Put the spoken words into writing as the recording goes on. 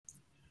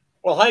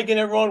Well, hi again,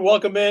 everyone.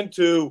 Welcome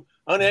into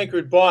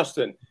UnAnchored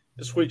Boston.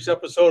 This week's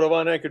episode of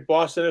UnAnchored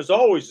Boston, as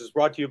always, is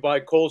brought to you by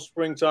Cold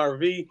Springs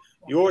RV,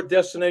 your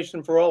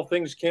destination for all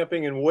things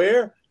camping. And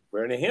where?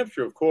 We're in New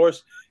Hampshire, of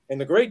course. And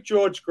the great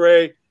George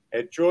Gray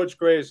at George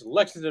Gray's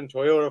Lexington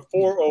Toyota,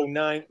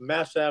 409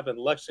 Mass Ave in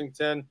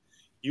Lexington.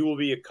 You will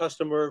be a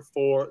customer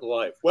for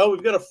life. Well,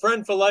 we've got a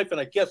friend for life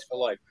and a guest for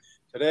life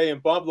today.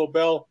 And Bob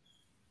Lobel,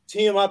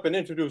 tee him up and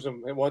introduce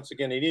him. And once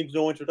again, he needs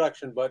no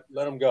introduction, but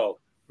let him go.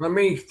 Let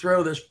me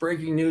throw this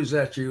breaking news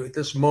at you at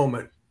this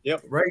moment.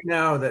 Yep. Right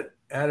now that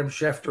Adam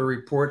Schefter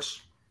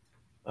reports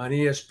on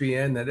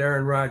ESPN that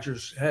Aaron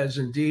Rodgers has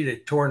indeed a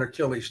torn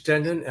Achilles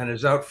tendon and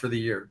is out for the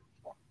year.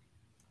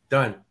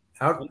 Done.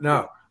 Out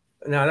now.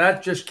 Now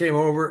that just came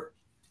over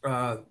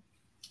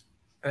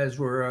as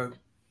we're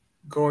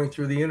going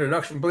through the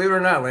introduction. Believe it or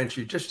not, Lynch,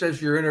 just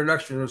as your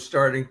introduction was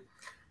starting,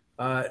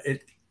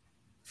 it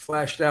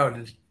flashed out.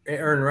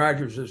 Aaron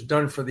Rodgers is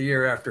done for the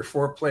year after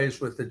 4 plays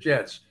with the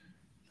Jets.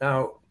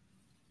 Now,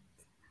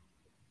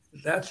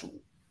 that's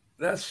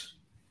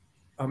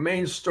a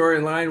main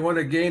storyline. What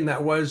a game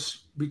that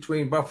was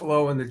between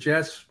Buffalo and the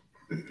Jets.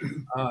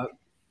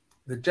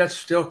 The Jets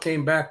still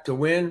came back to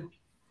win.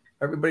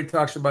 Everybody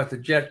talks about the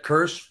Jet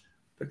curse,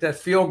 but that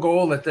field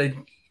goal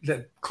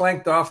that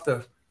clanked off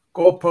the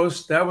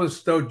goalpost, that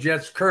was no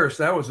Jets curse.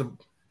 That was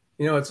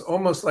it's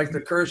almost like the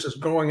curse is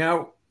going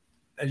out,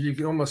 as you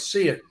can almost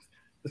see it.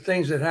 The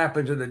things that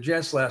happened to the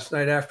Jets last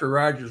night after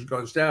Rodgers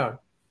goes down,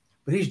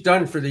 but he's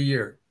done for the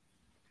year.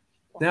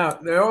 Now,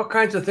 there are all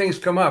kinds of things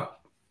come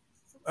up.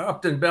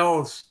 Upton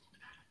Bell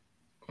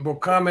will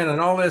comment on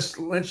all this.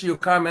 Lynch, you'll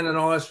comment on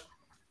all this.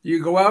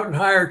 You go out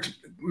and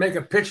make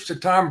a pitch to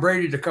Tom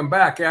Brady to come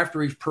back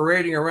after he's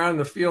parading around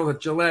the field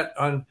at Gillette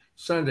on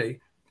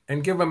Sunday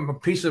and give him a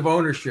piece of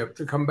ownership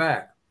to come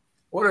back.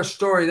 What a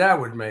story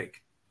that would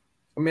make.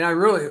 I mean,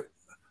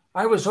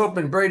 I was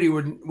hoping Brady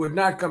would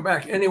not come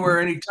back anywhere,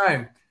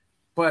 anytime.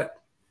 But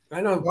I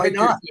know Why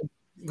not?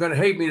 You're going to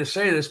hate me to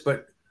say this,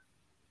 but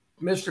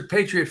Mr.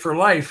 Patriot for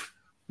life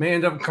may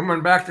end up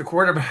coming back to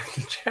quarterback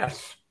the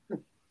Jets.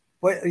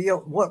 Well,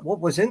 what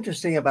was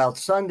interesting about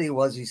Sunday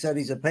was he said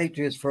he's a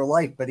Patriots for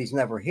life, but he's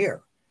never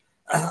here.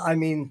 I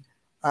mean,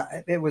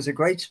 it was a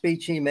great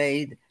speech he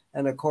made,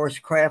 and of course,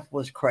 Kraft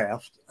was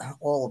Kraft,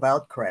 all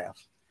about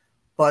Kraft.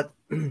 But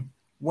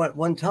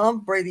when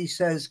Tom Brady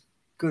says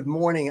good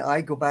morning,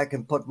 I go back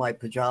and put my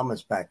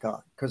pajamas back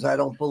on because I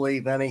don't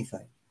believe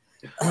anything,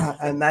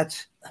 and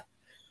that's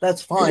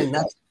fine.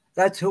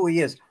 That's who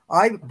he is.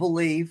 I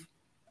believe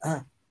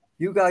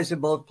you guys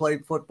have both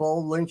played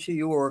football. Lynch,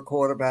 you were a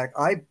quarterback.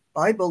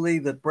 I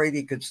believe that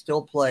Brady could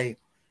still play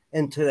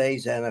in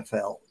today's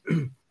NFL,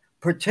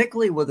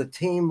 particularly with a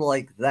team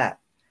like that.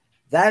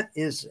 That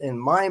is, in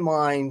my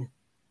mind,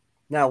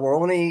 now we're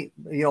only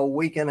a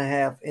week and a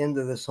half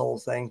into this whole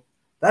thing.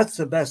 That's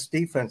the best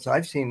defense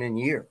I've seen in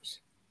years,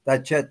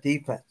 that Jet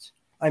defense.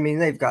 I mean,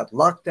 they've got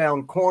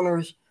lockdown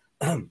corners.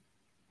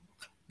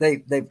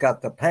 They've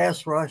got the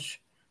pass rush.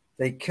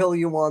 They kill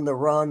you on the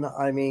run.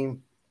 I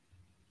mean,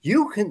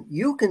 you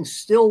can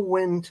still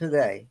win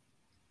today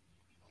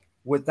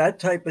with that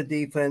type of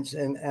defense.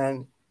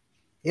 And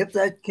if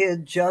that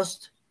kid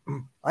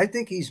I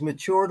think he's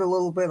matured a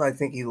little bit. I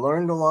think he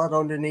learned a lot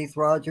underneath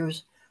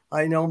Rodgers.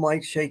 I know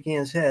Mike's shaking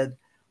his head.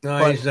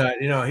 No, he's not.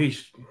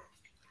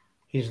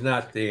 He's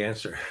not the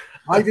answer.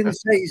 I didn't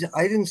say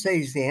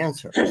he's the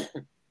answer.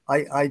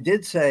 I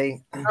did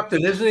say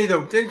Upton, isn't he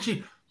though? Didn't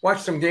you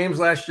watch some games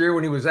last year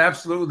when he was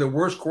absolutely the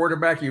worst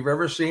quarterback you've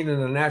ever seen in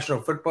the National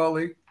Football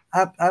League?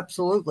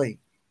 Absolutely.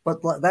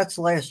 But that's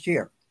last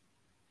year.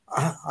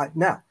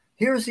 Now,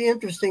 here's the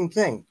interesting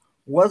thing,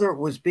 whether it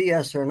was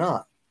BS or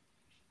not.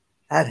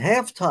 At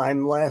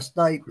halftime last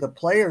night, the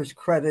players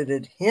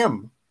credited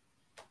him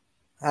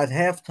at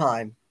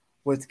halftime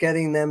with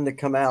getting them to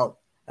come out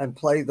and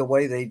play the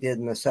way they did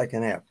in the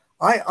second half.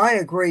 I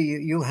agree.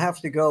 You have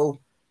to go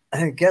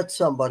and get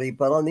somebody.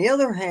 But on the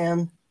other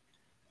hand,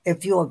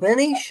 if you have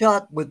any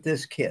shot with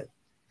this kid,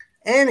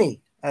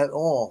 any at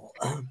all,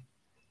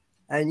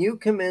 and you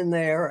come in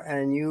there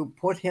and you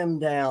put him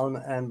down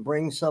and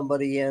bring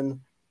somebody in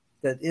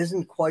that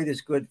isn't quite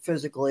as good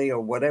physically or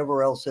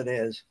whatever else it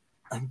is,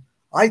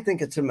 I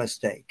think it's a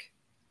mistake.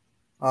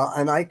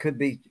 And I could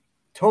be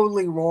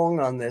totally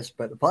wrong on this,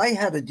 but if I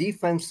had a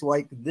defense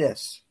like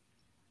this,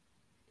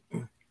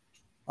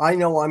 I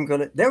know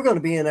they're going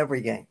to be in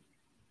every game.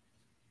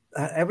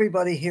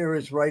 Everybody here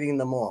is writing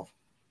them off,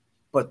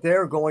 but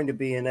they're going to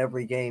be in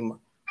every game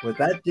with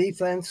that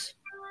defense.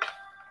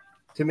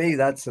 To me,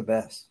 that's the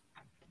best.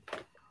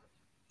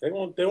 They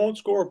won't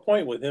score a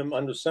point with him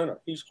under center.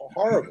 He's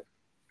horrible.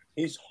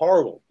 He's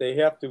horrible. They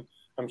have to.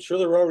 I'm sure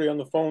they're already on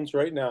the phones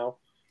right now,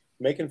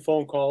 making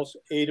phone calls,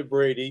 A, to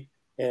Brady,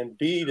 and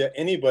B, to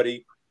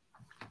anybody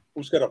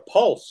who's got a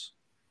pulse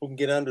who can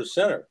get under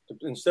center.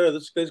 Instead of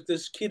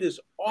this kid is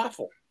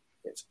awful.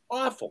 It's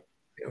awful.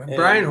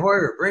 Brian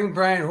Hoyer, bring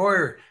Brian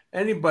Hoyer.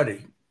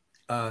 Anybody.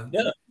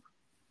 Yeah.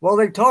 Well,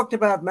 they talked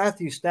about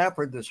Matthew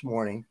Stafford this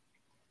morning,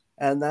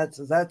 and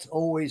that's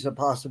always a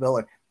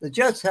possibility. The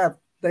Jets have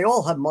they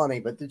all have money,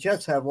 but the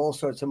Jets have all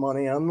sorts of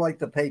money. Unlike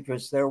the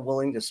Patriots, they're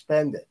willing to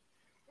spend it.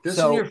 This is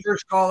your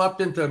first call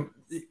up into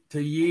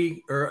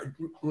Yee or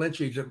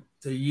Lynchy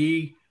to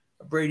Yee,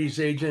 Brady's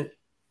agent.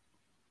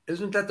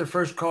 Isn't that the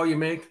first call you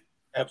make?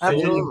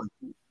 Absolutely.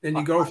 And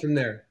you go from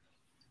there.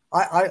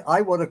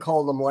 I would have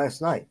called him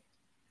last night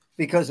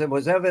because it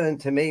was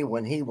evident to me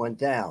when he went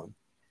down.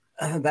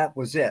 That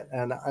was it.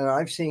 And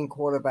I've seen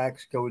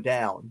quarterbacks go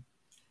down.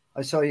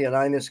 I saw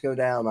Unitas go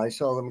down. I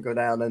saw them go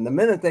down. And the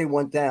minute they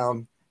went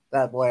down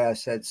that way, I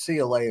said, see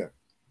you later.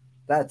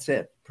 That's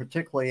it,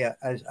 particularly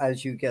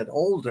as you get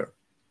older,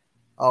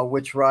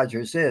 which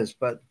Rodgers is.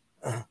 But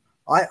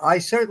I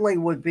certainly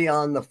would be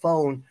on the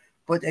phone.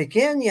 But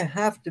again, you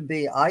have to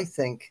be, I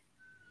think,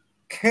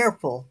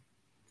 careful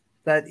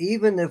that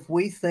even if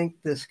we think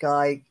this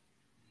guy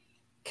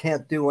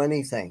can't do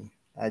anything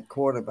at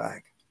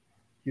quarterback,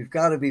 you've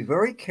got to be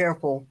very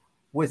careful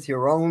with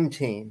your own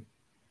team.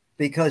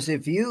 Because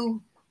if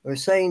you are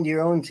saying to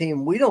your own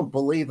team, we don't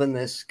believe in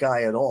this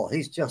guy at all,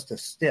 he's just a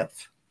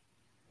stiff.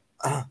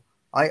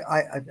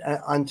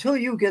 Until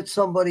you get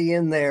somebody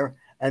in there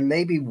and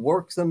maybe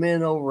work them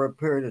in over a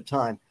period of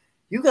time,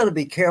 you got to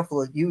be careful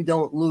that you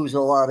don't lose a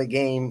lot of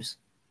games,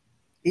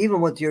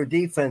 even with your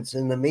defense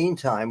in the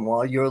meantime,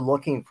 while you're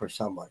looking for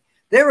somebody.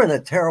 They're in a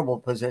terrible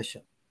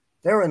position.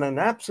 They're in an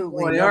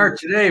absolutely. Well, they are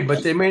today,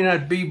 but they may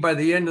not be by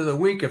the end of the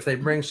week if they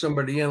bring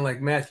somebody in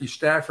like Matthew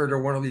Stafford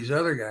or one of these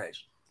other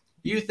guys.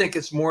 You think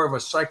it's more of a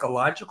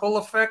psychological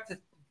effect?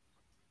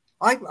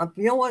 You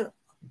know what?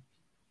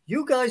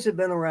 You guys have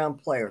been around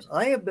players.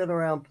 I have been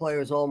around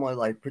players all my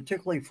life,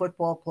 particularly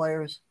football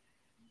players.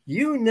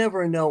 You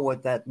never know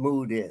what that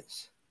mood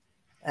is.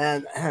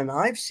 And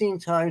I've seen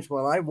times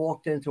when I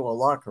walked into a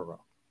locker room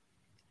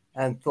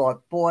and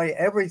thought, boy,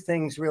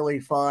 everything's really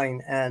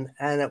fine. And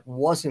it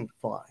wasn't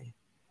fine.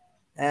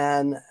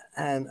 And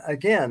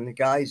again, the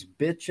guys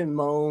bitch and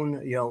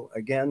moan,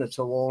 again, it's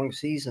a long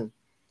season.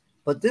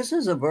 But this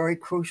is a very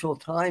crucial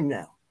time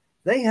now.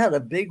 They had a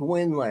big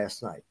win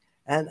last night.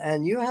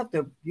 And you have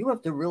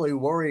to really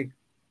worry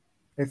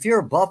if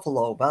you're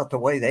Buffalo about the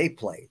way they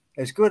played.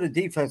 As good a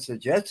defense the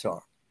Jets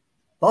are.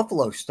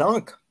 Buffalo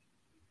stunk.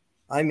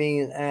 I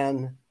mean,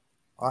 and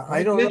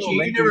I don't know.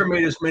 He never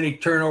made as many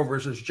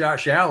turnovers as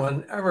Josh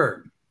Allen,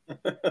 ever.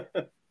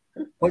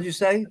 What'd you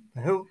say?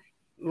 Who?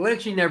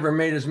 Lynchy never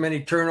made as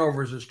many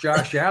turnovers as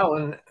Josh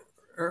Allen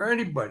or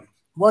anybody.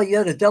 Well, you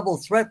had a double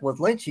threat with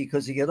Lynchy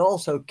because he could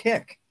also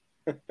kick.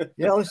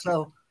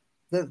 So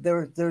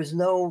there's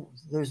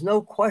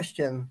no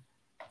question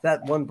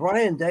that when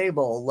Brian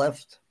Daboll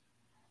left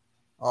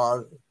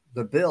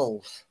the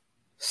Bills,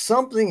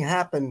 something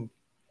happened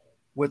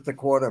with the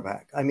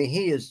quarterback. I mean,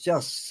 he is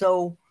just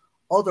so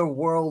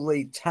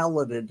otherworldly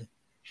talented,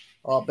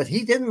 but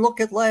he didn't look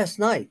at last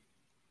night,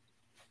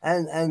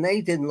 and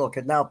they didn't look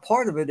at. Now,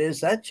 part of it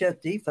is that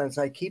Jet defense.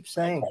 I keep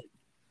saying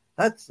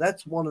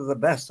that's one of the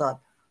best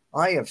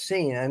I have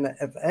seen. And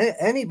if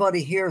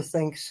anybody here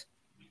thinks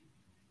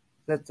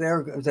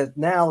that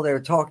now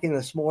they're talking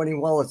this morning,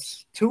 well,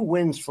 it's 2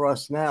 wins for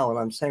us now, and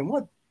I'm saying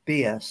what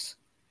BS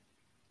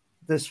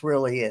this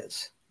really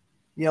is.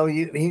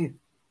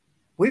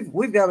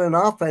 We've got an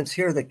offense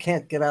here that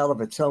can't get out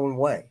of its own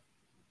way.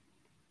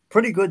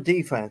 Pretty good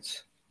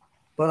defense,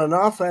 but an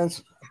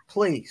offense,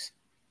 please.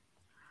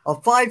 A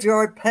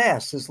 5-yard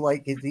pass is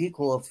like the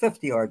equal of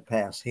 50-yard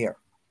pass here.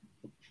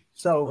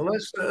 So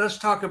let's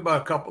talk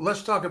about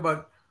Let's talk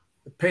about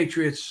the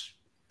Patriots'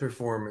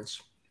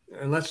 performance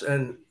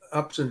and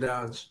ups and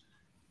downs,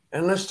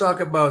 and let's talk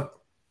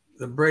about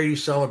the Brady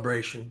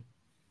celebration,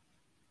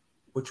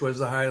 which was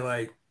the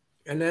highlight,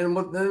 and then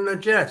the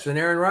Jets and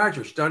Aaron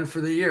Rodgers done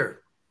for the year.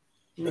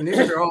 I mean,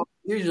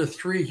 these are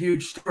 3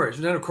 huge stories,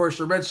 and then of course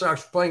the Red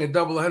Sox playing a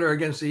doubleheader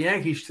against the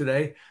Yankees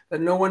today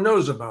that no one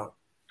knows about,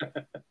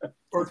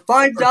 or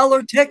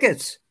 $5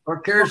 tickets,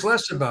 or cares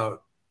less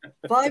about.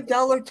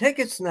 $5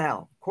 tickets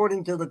now,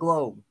 according to the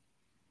Globe.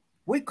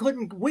 We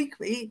couldn't.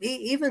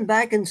 Even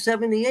back in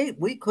 '78,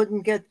 we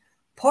couldn't get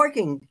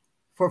parking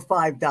for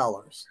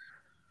 $5.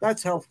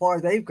 That's how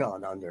far they've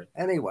gone under.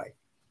 Anyway,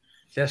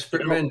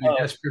 desperate men do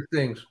desperate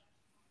things.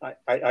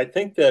 I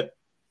think that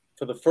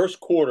for the first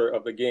quarter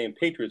of the game,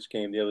 Patriots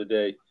game the other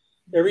day,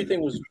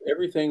 everything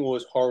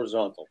was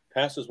horizontal.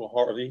 Passes were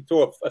horizontal. He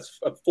threw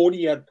a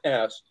 40-yard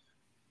pass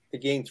to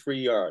gain 3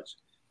 yards,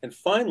 and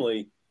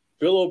finally,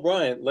 Bill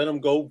O'Brien let him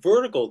go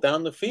vertical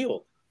down the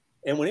field.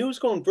 And when he was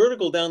going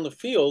vertical down the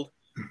field,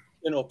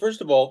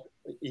 first of all,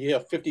 you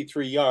have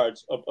 53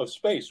 yards of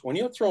space. When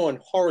you're throwing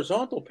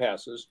horizontal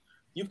passes,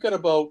 you've got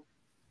about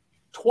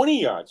 20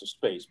 yards of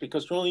space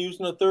because you're only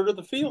using a third of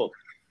the field.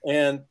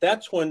 And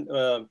that's when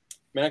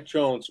Mac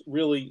Jones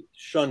really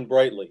shone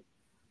brightly.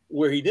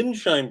 Where he didn't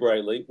shine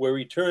brightly, where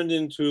he turned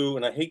into,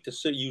 and I hate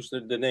to use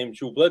the name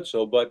Drew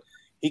Bledsoe, but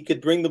he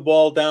could bring the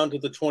ball down to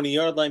the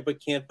 20-yard line,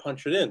 but can't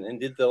punch it in, and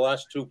did the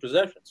last 2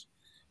 possessions.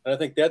 And I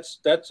think that's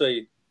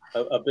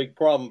a big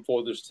problem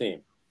for this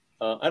team.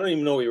 I don't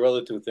even know what your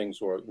other two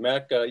things were.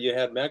 You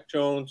had Mac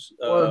Jones.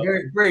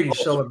 Brady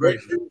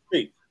celebration.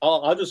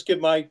 I'll just give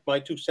my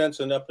 2 cents,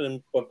 and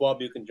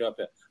Bob, you can jump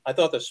in. I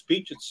thought the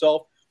speech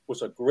itself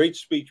was a great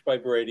speech by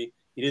Brady.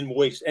 He didn't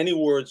waste any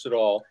words at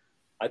all.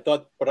 I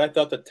thought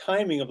the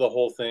timing of the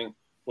whole thing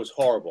was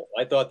horrible.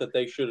 I thought that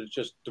they should have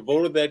just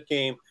devoted that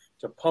game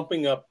to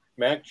pumping up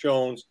Mac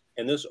Jones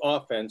and this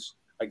offense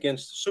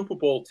against the Super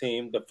Bowl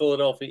team, the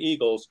Philadelphia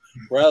Eagles,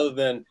 rather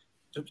than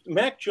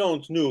Mac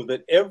Jones knew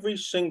that every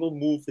single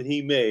move that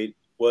he made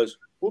was,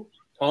 whoops,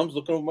 Tom's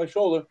looking over my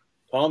shoulder.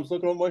 Tom's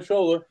looking over my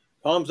shoulder.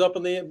 Tom's up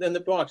in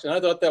the box. And I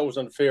thought that was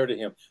unfair to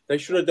him. They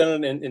should have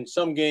done it in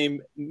some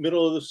game,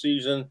 middle of the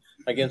season,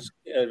 against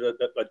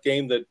a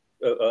team that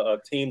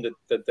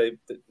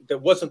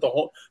wasn't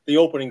the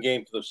opening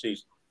game for the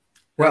season.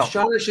 Well,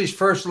 Shaughnessy's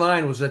first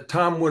line was that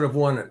Tom would have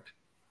won it.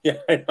 Yeah,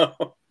 I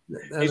know.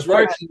 He's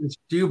right.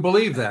 Do you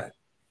believe that?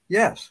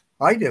 Yes,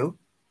 I do.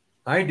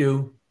 I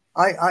do.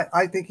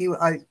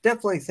 I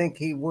definitely think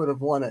he would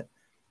have won it.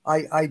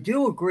 I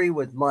do agree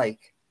with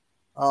Mike.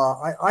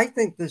 I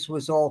think this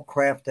was all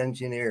Kraft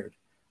engineered.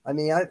 I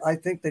mean, I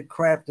think that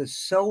Kraft is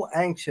so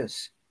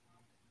anxious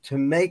to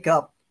make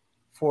up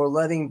for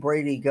letting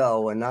Brady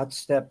go and not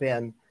step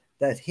in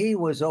that he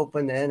was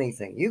open to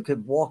anything. You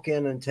could walk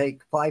in and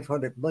take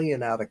 $500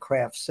 million out of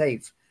Kraft's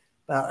safe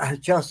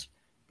just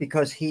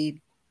because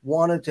he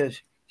wanted to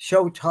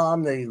show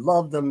Tom that he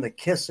loved him, the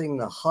kissing,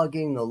 the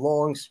hugging, the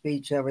long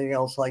speech, and everything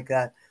else like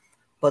that.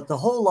 But the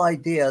whole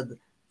idea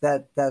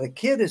that a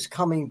kid is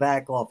coming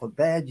back off a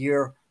bad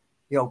year,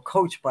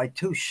 coached by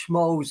two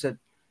schmoes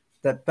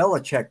that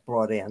Belichick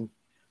brought in,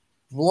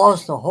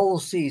 lost the whole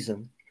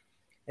season,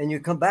 and you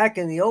come back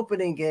in the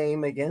opening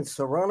game against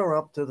the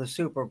runner-up to the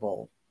Super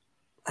Bowl,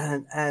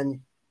 and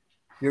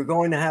you're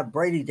going to have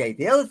Brady Day.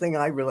 The other thing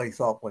I really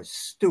thought was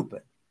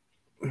stupid.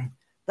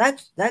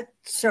 That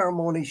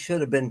ceremony should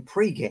have been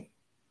pregame,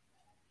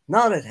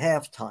 not at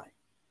halftime.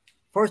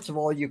 First of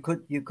all, you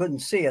couldn't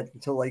see it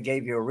until they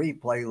gave you a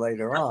replay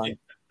later on.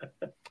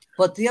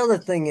 But the other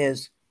thing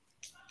is,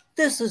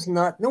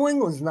 New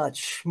England's not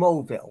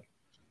Schmoville.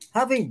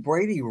 Having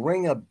Brady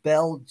ring a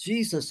bell,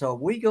 Jesus, are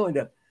we going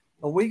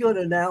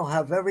to now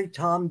have every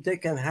Tom,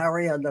 Dick, and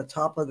Harry on the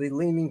top of the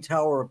Leaning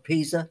Tower of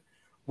Pisa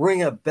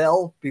ring a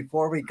bell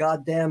before every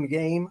goddamn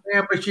game?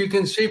 Yeah, but you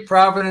can see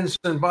Providence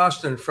and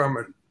Boston from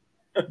it.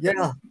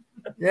 Yeah.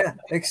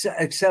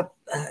 Except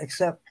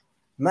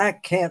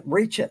Mac can't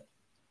reach it.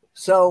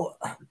 So,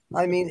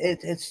 I mean,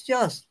 it's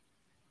just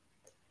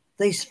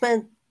they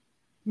spent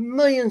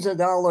millions of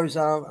dollars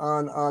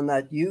on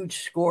that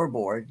huge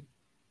scoreboard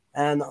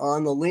and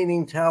on the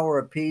Leaning Tower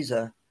of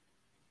Pisa,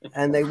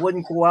 and they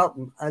wouldn't go out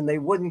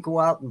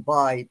and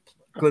buy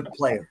good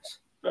players.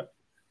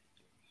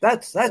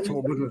 That's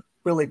what would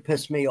really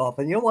piss me off.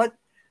 And you know what?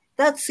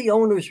 That's the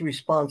owner's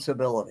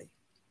responsibility.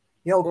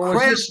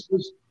 Was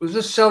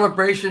this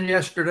celebration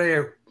yesterday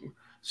a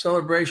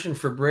celebration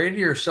for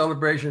Brady or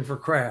celebration for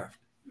Kraft?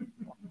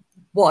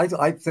 Well,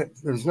 I think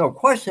there's no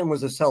question it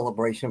was a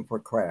celebration for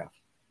Kraft.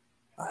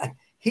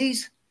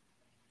 He's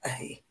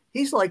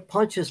like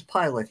Pontius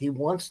Pilate. He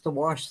wants to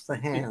wash the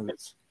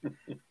hands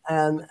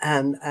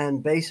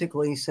and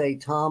basically say,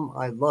 Tom,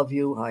 I love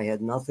you. I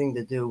had nothing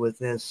to do with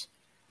this,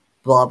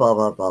 blah, blah,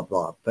 blah, blah,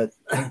 blah. But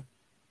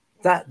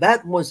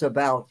that was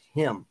about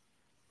him.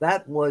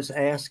 That was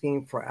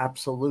asking for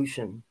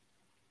absolution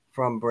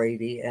from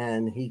Brady,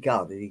 and he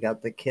got it. He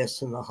got the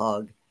kiss and the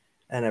hug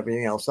and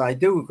everything else. I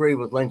do agree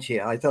with Lynch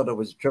here. I thought it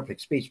was a terrific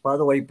speech. By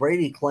the way,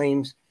 Brady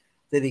claims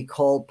that he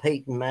called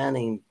Peyton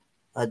Manning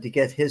to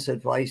get his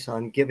advice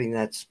on giving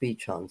that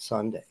speech on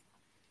Sunday.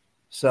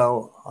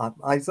 So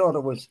I thought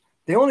it was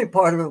the only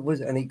part of it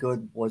was any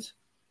good was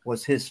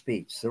his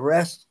speech. The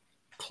rest,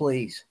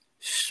 please,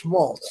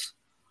 schmaltz.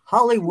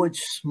 Hollywood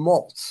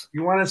schmaltz.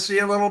 You want to see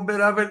a little bit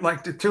of it,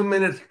 like the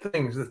 2-minute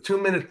things, the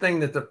 2-minute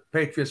thing that the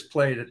Patriots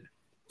played at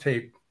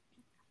tape.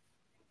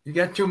 You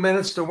got 2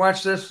 minutes to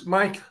watch this,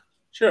 Mike?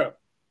 Sure.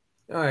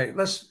 All right,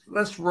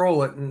 let's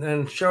roll it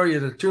and show you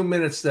the 2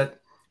 minutes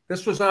that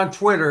this was on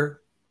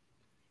Twitter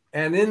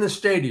and in the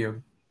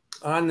stadium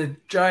on the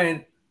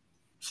giant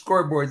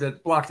scoreboard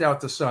that blocked out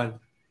the sun.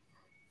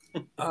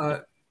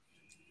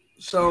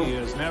 So he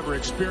has never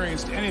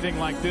experienced anything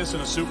like this in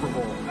a Super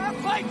Bowl.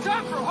 Play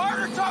tougher,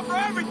 harder, tougher,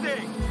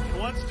 everything.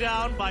 Once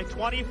down by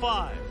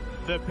 25,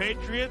 the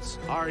Patriots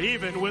are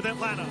even with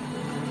Atlanta.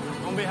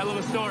 Gonna be a hell of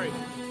a story.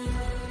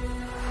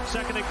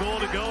 Second and goal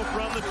to go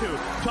from the 2.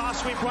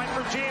 Toss sweep right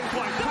for James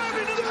White.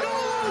 Diving to the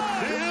goal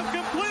line. They have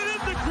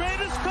completed the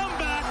greatest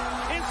comeback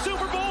in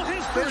Super Bowl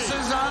history. This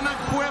is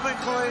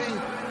unequivocally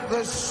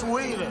the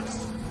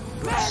sweetest.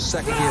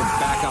 Second-year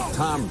backup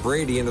Tom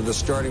Brady into the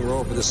starting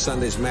role for this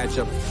Sunday's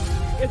matchup.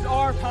 It's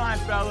our time,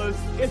 fellas.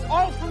 It's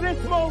all for this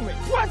moment.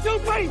 1, 2,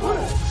 3.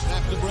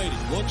 Snap to Brady.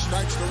 Look,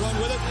 starts to run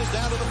with it. Is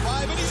down to the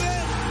 5, and he's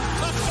in.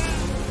 Touchdown.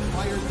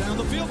 Fires down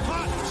the field.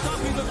 Caught.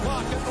 Stopping the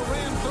clock at the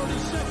Ram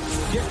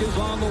 36. Kick is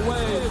on the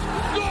way.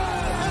 Good.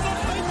 And the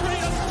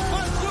Patriots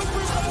are Super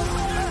Bowl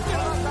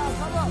champions.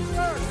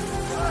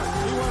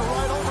 He went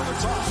right over the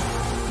top.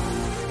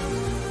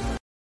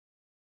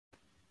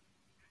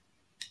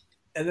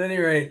 At any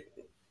rate,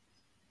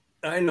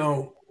 I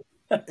know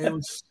it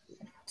was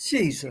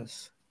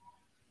Jesus.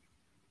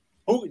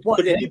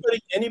 But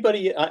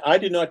anybody, I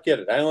did not get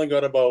it. I only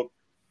got about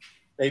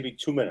maybe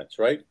 2 minutes,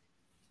 right?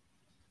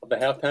 Of the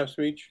halftime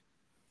speech.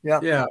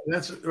 Yeah,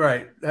 that's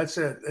right. That's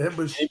it. It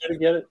was. Anybody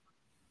get it?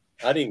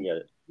 I didn't get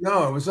it.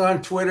 No, it was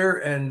on Twitter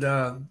and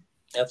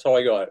that's how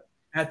I got it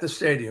at the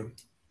stadium.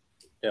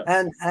 Yeah,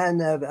 and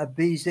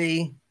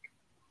BZ,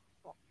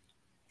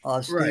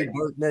 Steve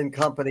Burton and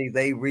company,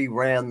 they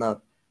reran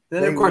the.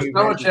 Then of course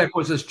Belichick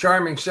was his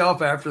charming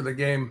self after the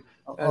game.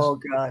 Oh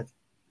God!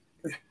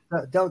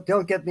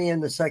 Don't get me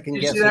into second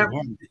guessing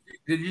him.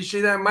 Did you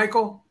see that,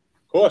 Michael?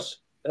 Of course,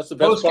 that's the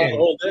best part of the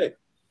whole day.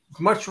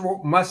 Much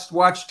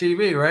must-watch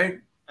TV, right?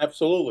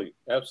 Absolutely.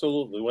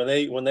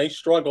 When they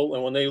struggle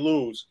and when they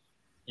lose,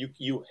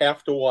 you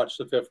have to watch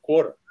the fifth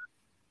quarter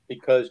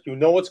because you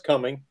know what's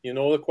coming. You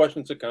know the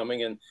questions are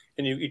coming, and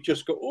you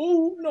just go,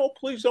 oh no,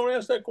 please don't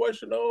ask that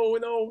question.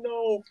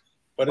 No.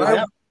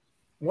 But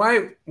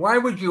why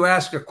would you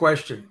ask a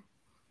question?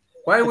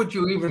 Why would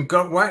you even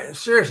go? Why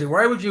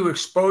would you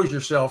expose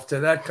yourself to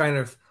that kind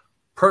of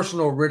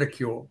personal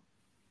ridicule?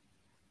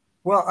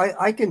 Well,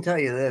 I can tell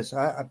you this.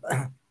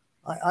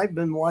 I've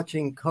been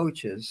watching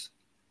coaches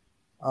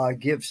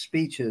give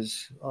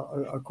speeches.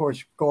 Of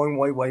course, going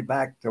way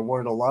back, there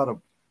weren't a lot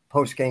of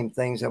post-game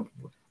things.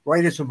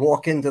 Writers would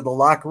walk into the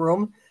locker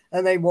room,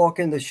 and they'd walk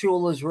into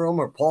Shula's room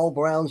or Paul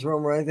Brown's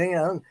room or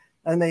anything,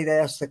 and they'd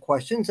ask the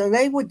questions, and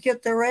they would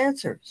get their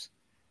answers.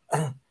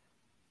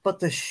 But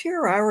the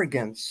sheer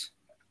arrogance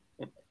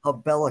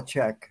of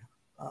Belichick,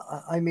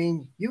 I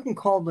mean, you can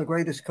call him the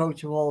greatest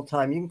coach of all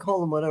time. You can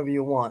call him whatever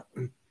you want.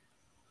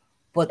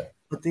 But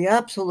the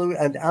absolute,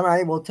 and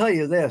I will tell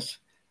you this,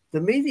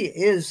 the media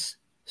is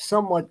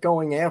somewhat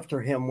going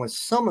after him with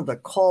some of the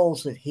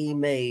calls that he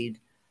made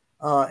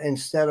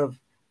instead of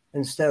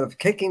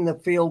kicking the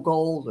field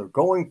goal or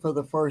going for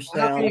the first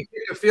down. How can you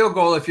kick a field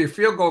goal if your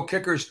field goal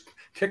kicker's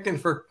kicking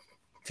for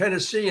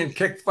Tennessee and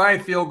kicked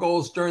 5 field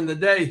goals during the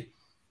day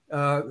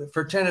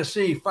for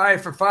Tennessee,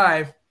 5 for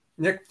 5,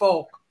 Nick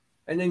Folk,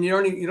 and then you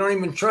don't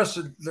even trust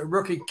the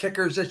rookie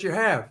kickers that you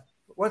have.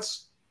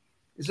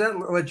 Is that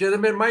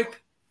legitimate,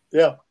 Mike?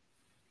 Yeah.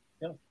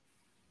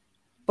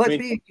 But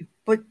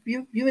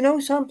you know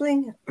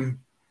something?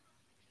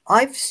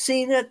 I've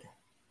seen it.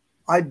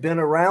 I've been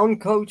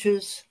around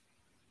coaches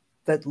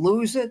that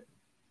lose it.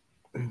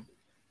 And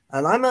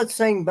I'm not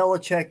saying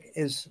Belichick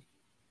is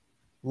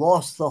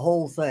lost the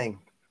whole thing.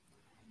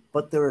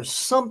 But there is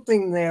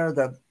something there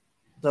that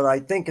I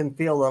think and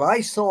feel that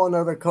I saw in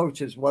other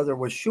coaches, whether it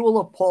was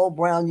Shula, Paul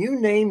Brown, you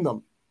name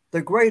them,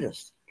 the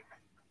greatest.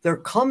 There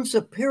comes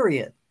a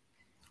period,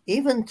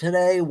 even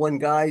today when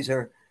guys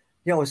are,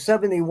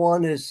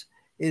 71 is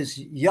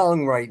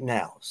young right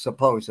now,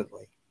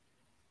 supposedly.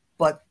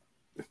 But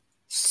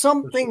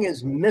something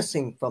is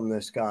missing from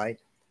this guy.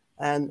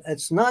 And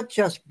it's not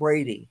just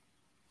Brady.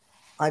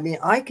 I mean,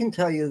 I can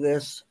tell you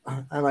this,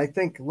 and I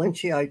think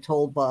Lynch, I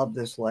told Bob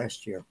this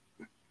last year.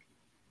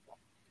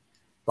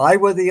 If I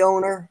were the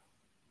owner,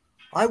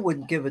 I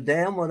wouldn't give a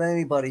damn what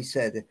anybody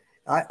said.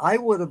 I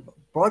would have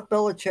brought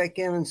Belichick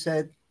in and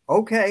said,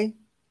 okay,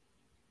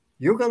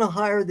 you're going to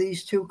hire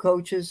these 2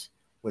 coaches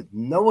with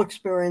no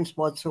experience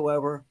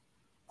whatsoever.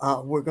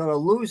 We're going to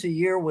lose a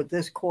year with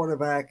this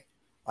quarterback.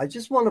 I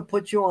just want to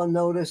put you on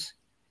notice.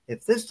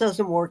 If this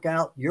doesn't work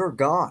out, you're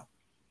gone.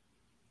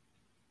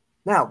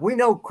 Now, we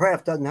know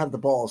Kraft doesn't have the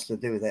balls to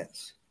do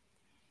this.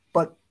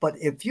 But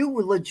if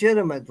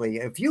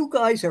you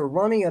guys are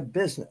running a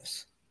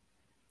business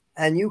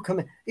and you come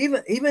in,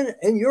 even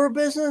in your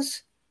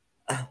business,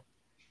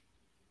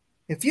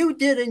 if you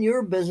did in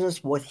your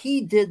business what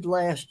he did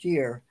last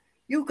year,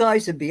 you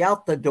guys would be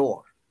out the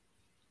door.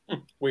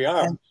 We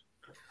are.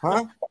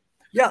 Huh?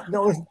 Yeah,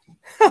 no.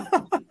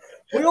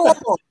 We all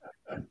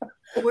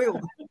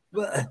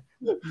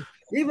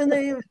even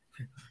they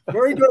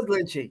very good,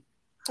 Lynchy.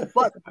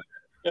 But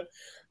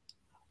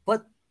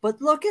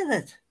look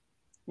at it.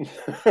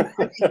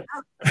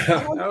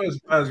 That was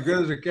as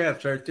good as it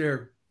gets right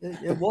there.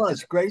 It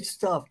was great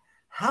stuff.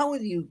 How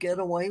do you get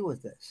away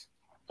with this?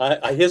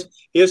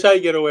 Here's how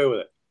you get away with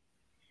it.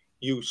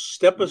 You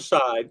step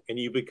aside and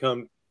you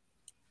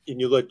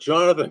let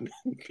Jonathan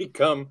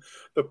become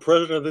the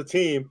president of the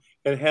team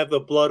and have the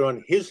blood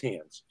on his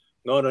hands,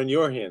 not on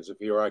your hands if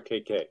you're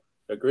RKK.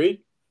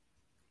 Agreed?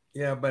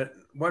 Yeah, but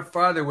what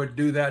father would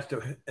do that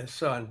to his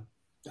son?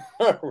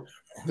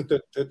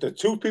 the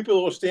 2 people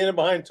who were standing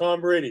behind Tom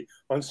Brady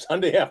on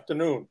Sunday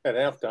afternoon at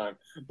halftime,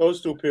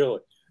 those 2 people,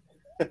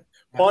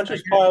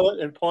 Pontius Pilate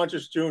and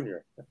Pontius Jr.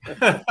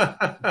 But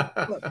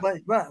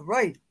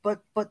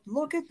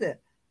look at that.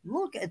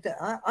 Look at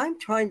that. I'm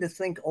trying to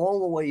think all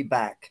the way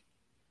back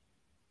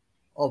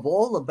of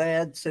all the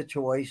bad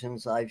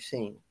situations I've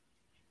seen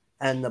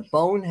and the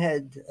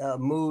bonehead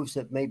moves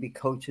that maybe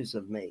coaches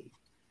have made.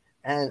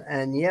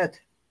 And yet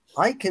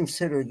I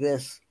consider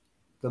this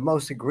the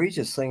most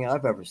egregious thing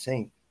I've ever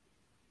seen.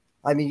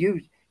 I mean,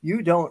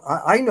 you don't,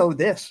 I know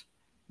this,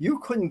 you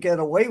couldn't get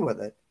away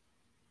with it.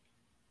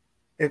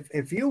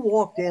 If you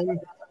walked in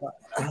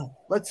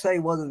let's say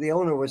whether the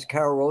owner was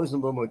Carol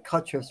Rosenblum, would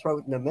cut your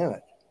throat in a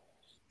minute.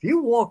 If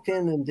you walked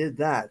in and did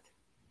that,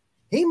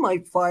 he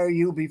might fire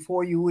you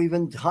before you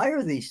even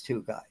hire these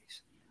two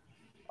guys.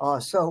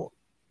 So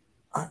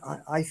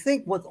I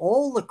think with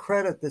all the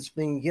credit that's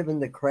being given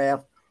to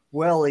Kraft,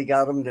 well, he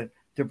got him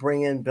to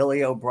bring in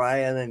Billy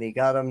O'Brien, and he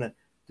got him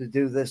to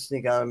do this, and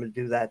he got him to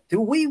do that.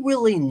 Do we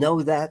really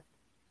know that?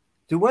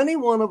 Do any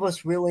one of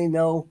us really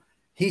know?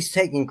 He's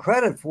taking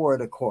credit for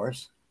it, of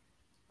course.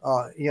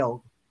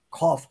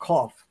 Cough,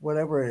 cough,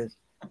 whatever it is.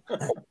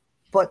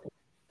 But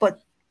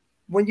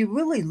when you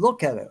really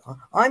look at it,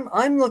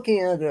 I'm looking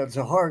at it as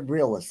a hard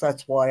realist.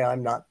 That's why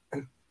I'm not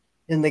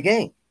in the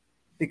game,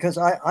 because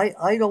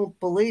I don't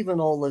believe in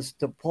all this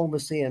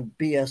diplomacy and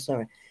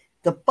BS.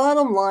 The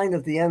bottom line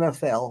of the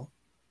NFL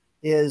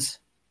is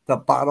the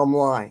bottom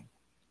line.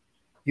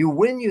 You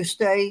win, you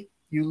stay.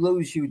 You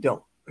lose, you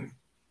don't.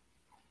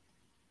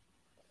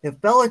 If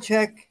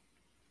Belichick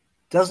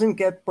doesn't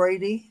get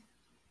Brady,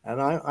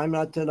 and I'm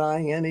not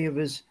denying any of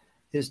his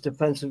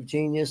defensive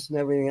genius and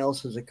everything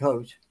else as a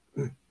coach,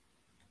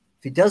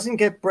 if he doesn't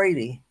get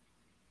Brady,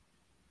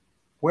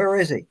 where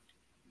is he?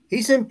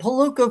 He's in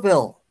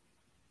Palookaville.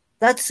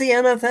 That's the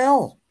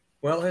NFL.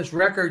 Well, his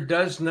record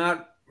does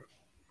not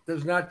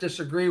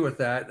disagree with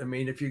that. I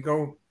mean, if you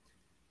go,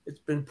 it's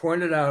been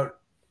pointed out,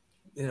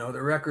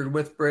 the record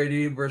with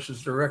Brady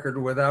versus the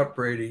record without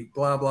Brady,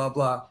 blah, blah,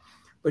 blah.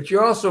 But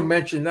you also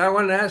mentioned, I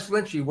want to ask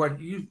Lynchy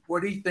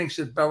what he thinks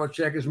that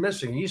Belichick is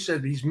missing. He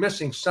said he's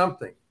missing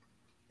something.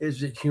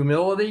 Is it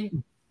humility?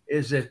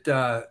 Is it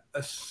a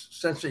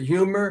sense of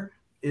humor?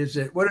 Is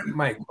it what?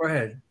 Mike, go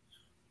ahead.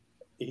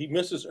 He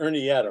misses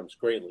Ernie Adams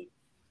greatly.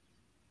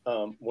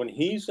 When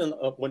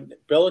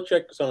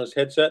Belichick is on his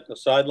headset on the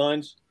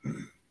sidelines,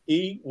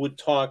 he wouldn't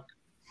talk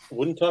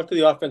to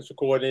the offensive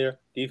coordinator,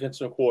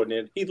 defensive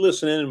coordinator. He'd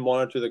listen in and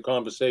monitor the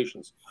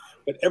conversations.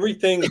 But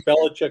everything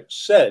Belichick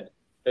said,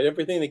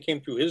 everything that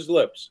came through his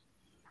lips,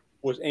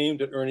 was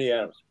aimed at Ernie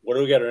Adams. What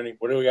do we got, Ernie?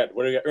 What do we got?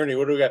 What do we got, Ernie?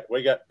 What do we got? What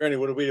do we got, Ernie?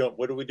 What are we doing?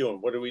 What are we doing?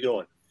 What are we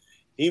doing?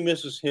 He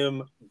misses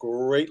him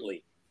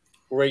greatly.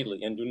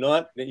 And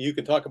you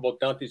can talk about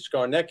Dante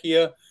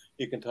Scarnecchia.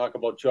 You can talk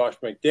about Josh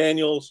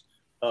McDaniels.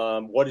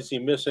 What is he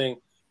missing?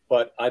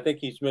 But I think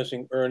he's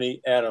missing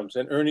Ernie Adams.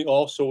 And Ernie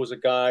also was a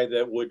guy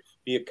that would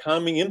be a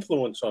calming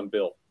influence on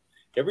Bill.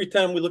 Every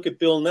time we look at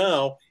Bill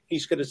now,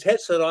 he's got his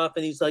headset off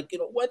and he's like,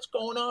 what's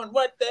going on?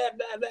 What, that.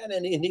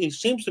 And he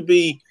seems to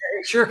be.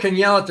 He sure can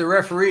yell at the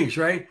referees,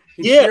 right?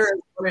 He used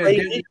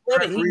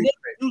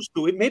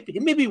to.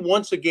 It may be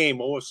once a game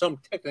or some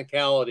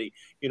technicality,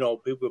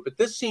 but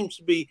this seems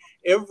to be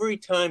every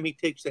time he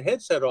takes the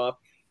headset off,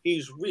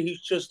 he's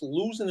just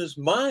losing his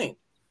mind.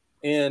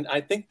 And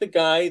I think the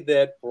guy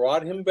that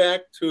brought him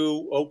back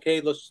to, okay,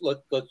 let's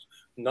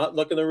not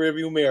look in the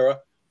rearview mirror.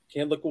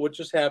 Can't look at what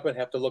just happened.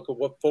 Have to look at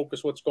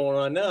what's going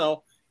on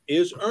now,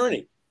 is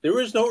Ernie. There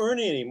is no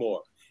Ernie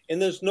anymore.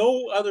 And there's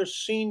no other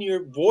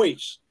senior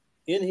voice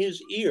in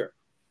his ear.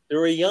 There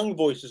are young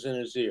voices in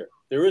his ear.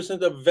 There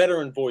isn't a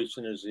veteran voice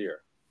in his ear,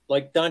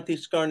 like Dante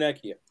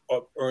Scarnecchia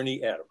or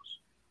Ernie Adams.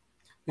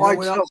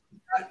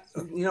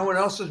 You know what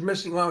else is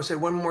missing? Well, I would say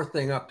one more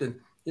thing,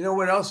 Upton. You know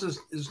what else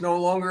is no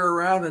longer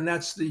around, and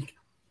that's the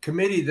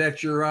committee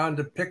that you're on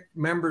to pick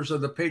members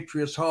of the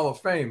Patriots Hall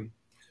of Fame,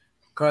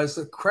 because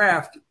the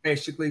Kraft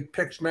basically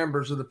picks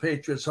members of the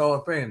Patriots Hall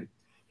of Fame.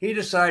 He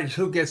decides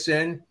who gets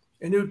in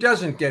and who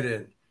doesn't get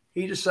in.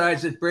 He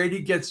decides that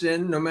Brady gets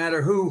in no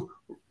matter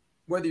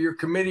whether your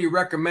committee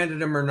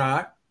recommended him or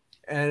not,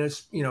 and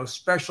it's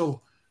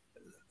special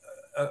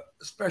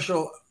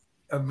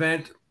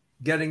event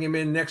getting him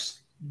in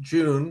next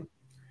June.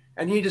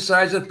 And he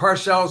decides that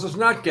Parcells is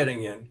not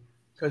getting in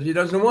because he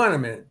doesn't want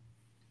him in.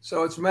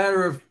 So it's a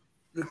matter of,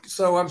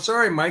 so I'm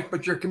sorry, Mike,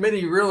 but your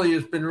committee really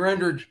has been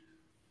rendered,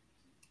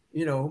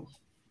 inept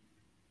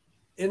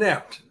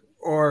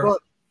or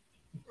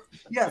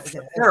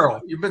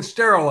sterile. You've been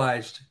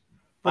sterilized.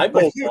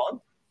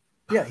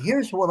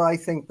 Here's what I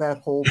think that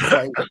whole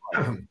thing.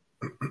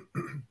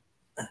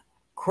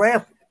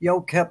 Kraft,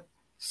 kept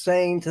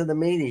saying to the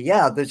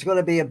media, there's going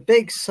to be a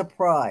big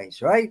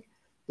surprise, right?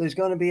 There's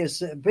going to be a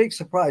big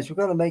surprise. We're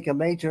going to make a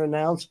major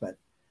announcement.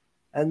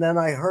 And then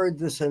I heard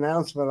this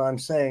announcement. I'm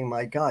saying,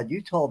 my God,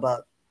 you talk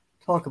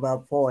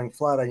about falling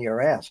flat on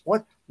your ass.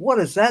 What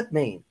does that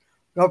mean?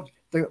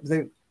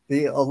 The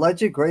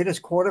alleged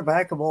greatest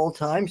quarterback of all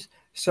times.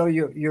 So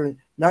you're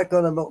not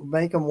going to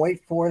make him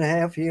wait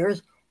 4.5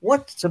 years.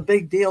 What's the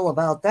big deal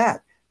about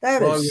that? You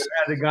had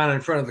to gone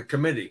in front of the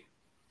committee.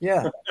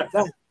 Yeah,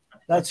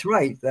 that's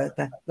right.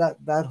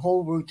 That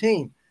whole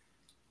routine.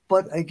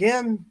 But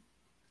again,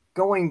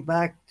 going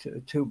back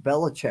to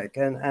Belichick,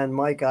 and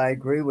Mike, I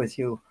agree with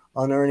you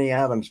on Ernie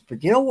Adams.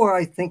 But you know where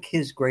I think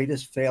his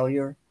greatest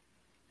failure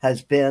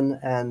has been,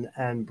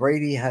 and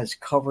Brady has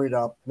covered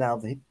up.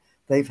 Now,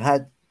 they've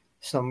had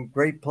some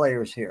great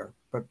players here,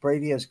 but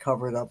Brady has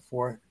covered up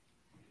for it.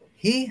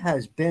 He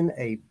has been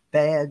a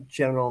bad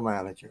general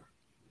manager,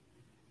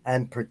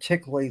 and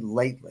particularly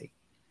lately.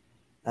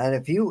 And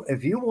if you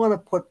want to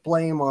put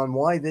blame on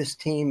why this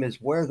team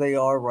is where they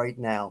are right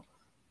now,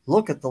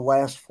 look at the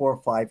last 4 or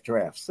 5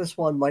 drafts. This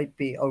one might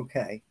be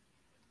okay.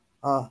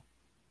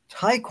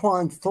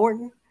 Tyquan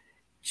Thornton,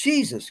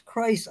 Jesus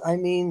Christ! I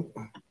mean,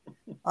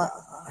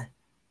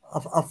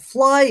 a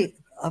fly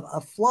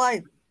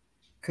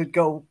could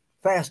go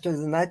faster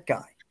than that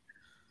guy.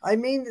 I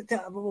mean,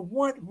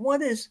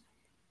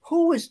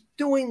 who is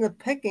doing the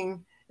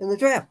picking in the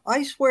draft?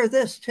 I swear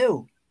this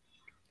too,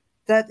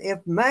 that if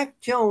Mac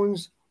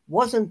Jones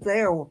wasn't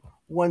there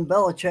when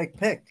Belichick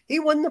picked, he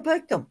wouldn't have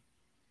picked him.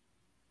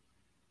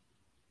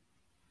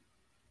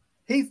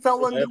 He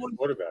fell into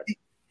quarterback.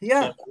 He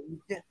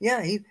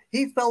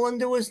fell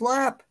into his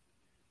lap.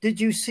 Did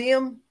you see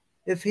him?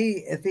 If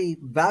he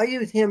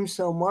valued him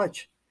so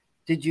much,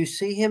 did you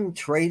see him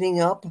trading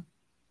up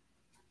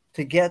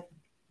to get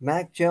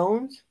Mac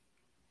Jones?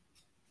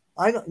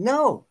 I don't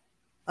know.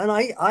 And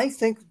I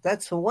think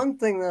that's the one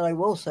thing that I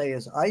will say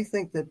is I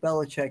think that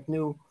Belichick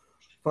knew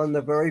from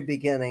the very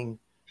beginning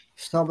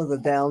some of the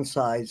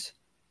downsides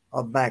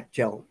of Mac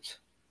Jones.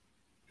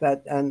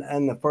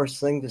 And the first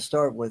thing to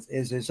start with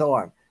is his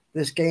arm.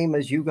 This game,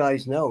 as you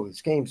guys know,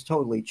 this game's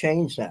totally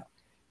changed now.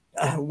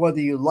 Whether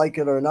you like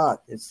it or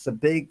not, it's the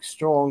big,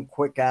 strong,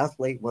 quick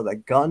athlete with a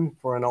gun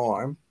for an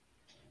arm,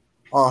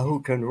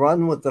 who can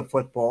run with the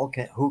football,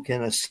 who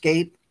can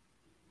escape.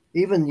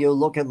 Even you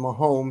look at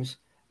Mahomes,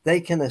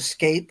 they can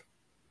escape.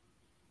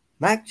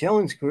 Mac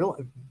Jones,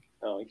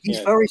 he's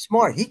very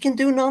smart. He can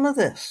do none of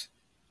this.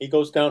 He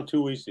goes down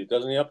too easy,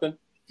 doesn't he, Upton?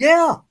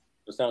 Yeah.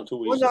 Goes down too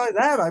easy. Well, not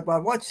that. I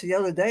watched the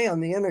other day on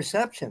the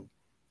interception.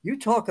 You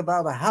talk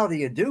about a how do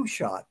you do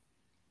shot.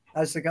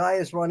 As the guy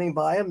is running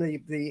by him,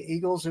 the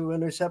Eagles who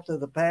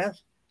intercepted the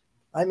pass,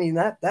 I mean,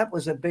 that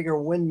was a bigger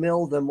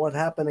windmill than what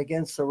happened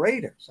against the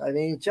Raiders. I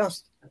mean, it's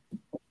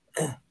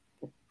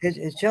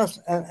just,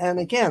 and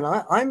again,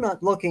 I'm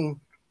not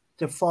looking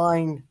to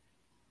find,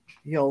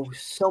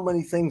 so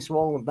many things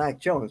wrong with Mac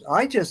Jones.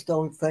 I just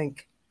don't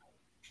think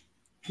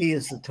he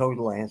is the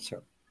total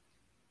answer.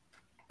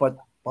 But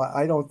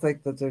I don't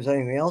think that there's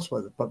anything else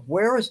with it. But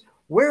where is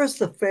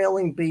the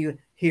failing be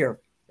here?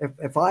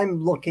 If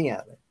I'm looking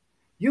at it,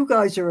 you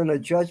guys are in a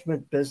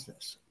judgment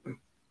business.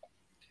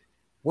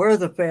 Where are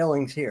the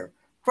failings here?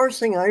 First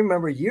thing I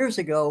remember years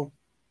ago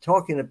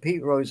talking to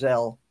Pete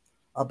Rozelle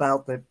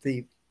about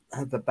the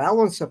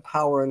balance of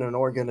power in an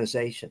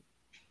organization.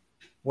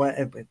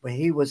 When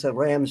he was a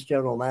Rams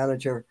general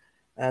manager,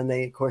 and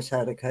they, of course,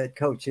 had a head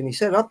coach. And he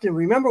said, Upton,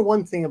 remember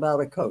one thing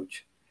about a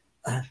coach.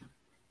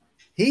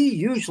 He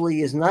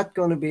usually is not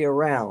going to be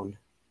around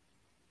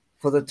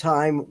for the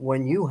time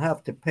when you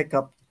have to pick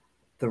up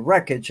the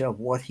wreckage of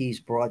what he's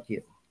brought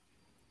you.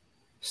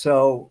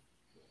 So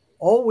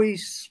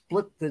always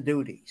split the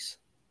duties.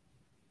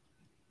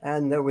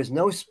 And there was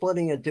no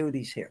splitting of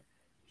duties here.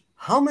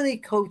 How many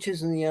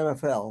coaches in the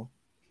NFL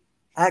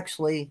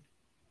actually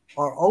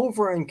are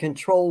over and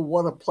control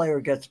what a player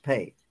gets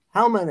paid?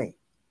 How many?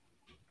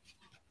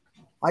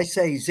 I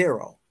say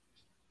 0.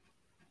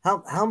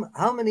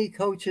 How many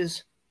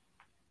coaches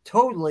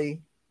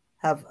totally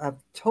have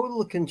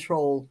total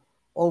control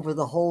over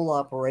the whole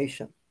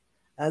operation?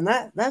 And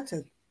that's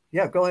it.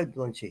 Yeah, go ahead,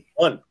 Lynchy.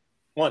 One.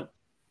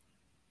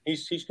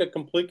 He's got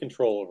complete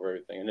control over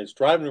everything, and it's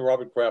driving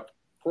Robert Kraft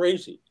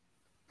crazy.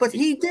 But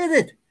he did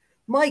it,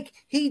 Mike.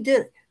 He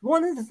did it.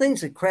 One of the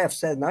things that Kraft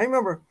said, and I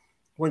remember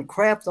when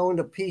Kraft owned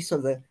a piece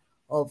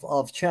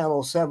of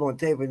Channel 7 with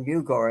David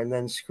Mugar, and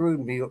then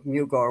screwed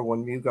Mugar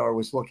when Mugar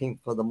was looking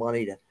for the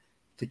money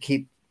to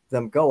keep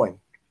them going.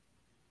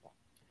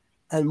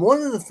 And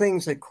one of the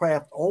things that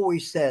Kraft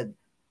always said,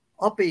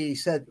 he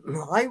said,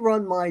 I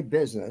run my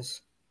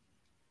business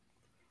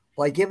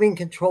by giving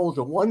control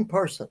to one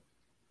person,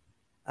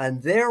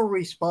 and they're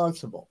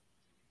responsible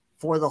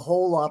for the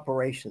whole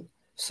operation.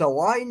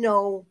 So I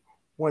know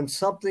when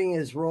something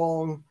is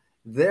wrong,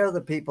 they're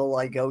the people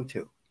I go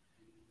to.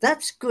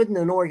 That's good in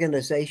an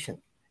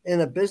organization,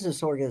 in a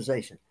business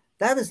organization.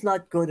 That is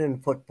not good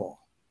in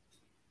football,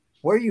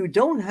 where you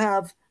don't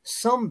have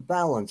some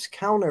balance,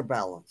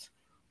 counterbalance,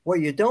 where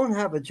you don't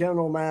have a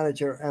general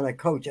manager and a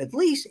coach, at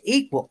least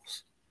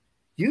equals.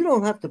 You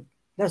don't have to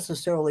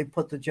necessarily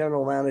put the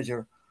general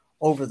manager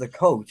over the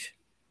coach.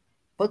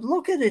 But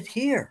look at it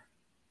here.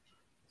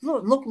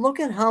 Look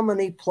at how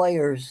many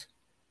players,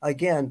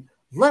 again,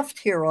 left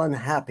here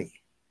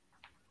unhappy.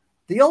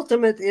 The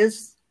ultimate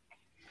is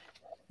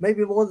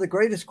maybe one of the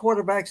greatest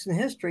quarterbacks in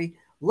history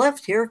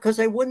left here because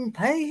they wouldn't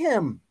pay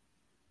him.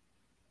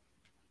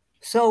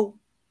 So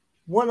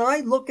when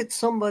I look at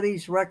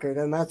somebody's record,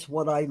 and that's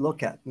what I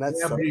look at. And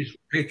that's but he's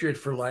Patriot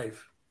for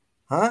life.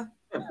 Huh?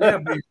 Yeah,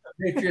 but he's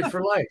Patriot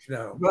for life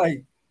now.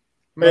 Right.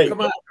 I mean,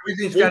 come on.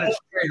 Everything's got its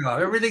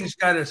trade-off. Everything's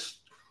got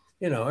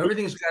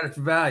its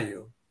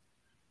value.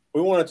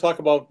 We want to talk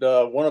about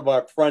one of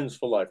our friends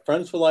for life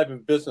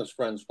and business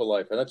friends for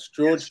life. And that's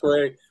George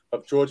Gray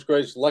of George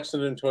Gray's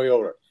Lexington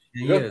Toyota.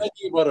 You're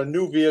thinking about a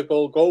new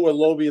vehicle, go where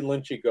Lobel and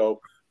Lynch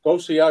go. Go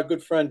see our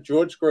good friend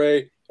George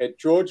Gray at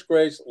George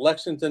Gray's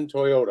Lexington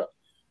Toyota.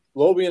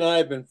 Lobie and I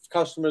have been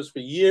customers for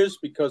years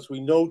because we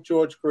know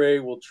George Gray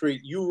will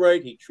treat you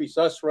right. He treats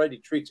us right. He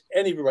treats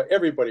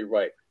everybody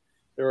right.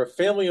 They're a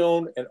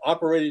family-owned and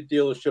operated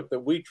dealership that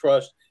we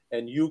trust,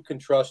 and you can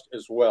trust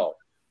as well.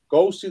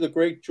 Go see the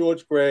great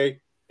George Gray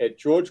at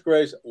George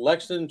Gray's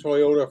Lexington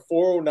Toyota,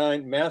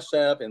 409 Mass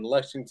Ave in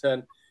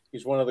Lexington.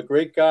 He's one of the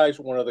great guys,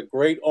 one of the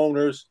great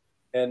owners,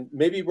 and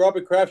maybe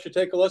Robert Kraft should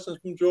take a lesson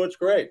from George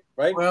Gray,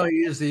 right? Well, he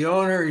is the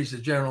owner. He's the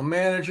general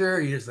manager.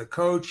 He is the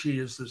coach. He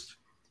is this,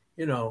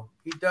 he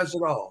does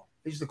it all.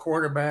 He's the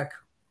quarterback.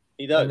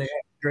 He does. And they have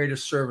the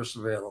greatest service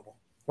available.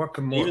 What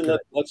can more? Even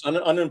let's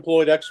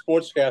unemployed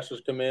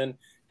ex-sportscasters come in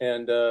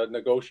and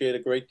negotiate a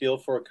great deal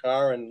for a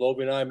car, and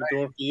Lobie and I have been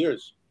doing it for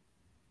years.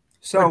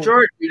 So, but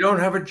George, you don't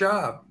have a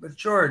job. But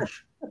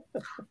George.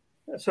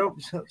 So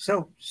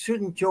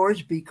shouldn't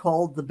George be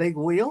called the big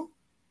wheel?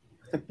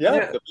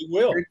 Yeah, the big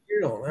wheel. Big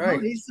wheel, right?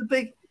 No, he's the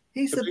big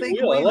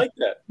wheel. I like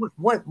that.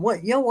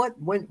 What? You know what?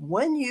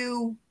 When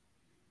you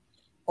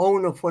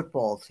own a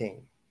football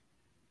team,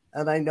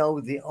 and I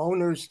know the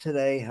owners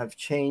today have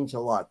changed a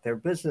lot. They're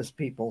business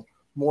people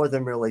more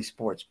than really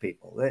sports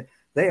people.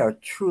 They are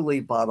truly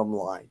bottom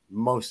line,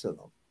 most of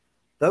them.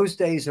 Those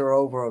days are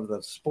over of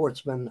the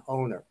sportsman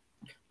owner.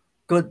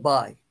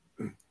 Goodbye.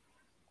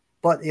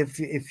 But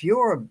if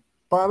you're a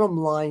bottom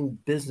line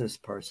business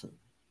person,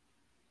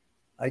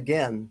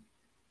 again,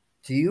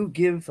 do you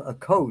give a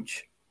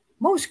coach,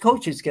 most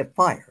coaches get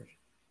fired.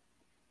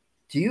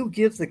 Do you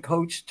give the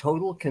coach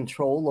total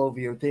control over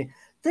your team?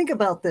 Think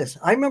about this.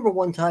 I remember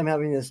one time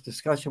having this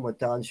discussion with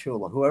Don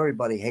Shula, who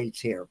everybody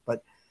hates here,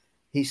 but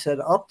he said,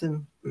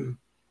 Upton,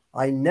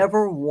 I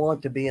never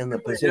want to be in the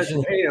position.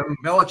 Doesn't hate him.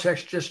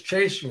 Belichick's just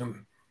chasing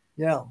him.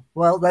 Yeah,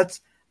 well,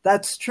 that's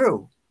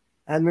true.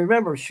 And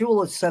remember,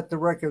 Shula set the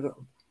record of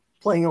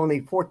playing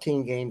only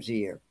 14 games a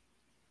year,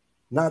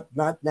 not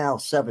now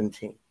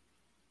 17.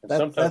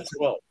 Sometimes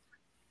 12.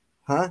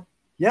 Huh?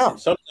 Yeah. And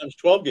sometimes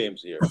 12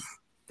 games a year.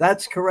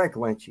 That's correct,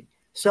 Lynchy.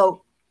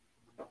 So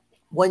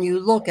when you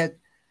look at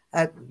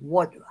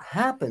what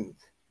happened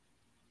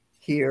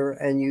here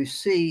and you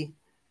see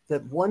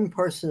that one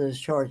person is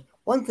charged,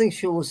 one thing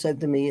Shula said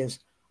to me is,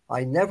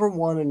 I never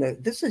want to know.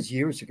 This is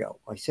years ago.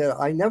 I said,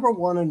 I never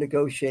want to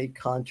negotiate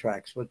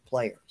contracts with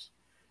players.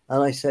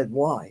 And I said,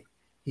 why?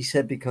 He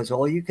said, because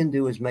all you can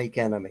do is make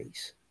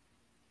enemies.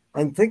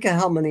 And think of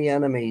how many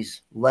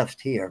enemies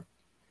left here.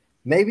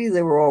 Maybe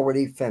they were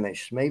already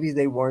finished. Maybe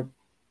they weren't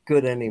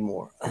good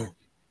anymore.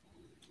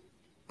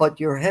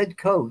 But your head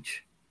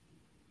coach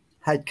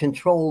had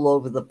control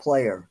over the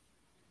player.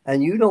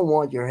 And you don't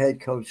want your head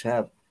coach to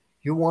have,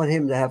 you want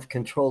him to have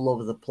control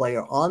over the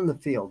player on the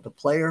field, the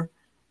player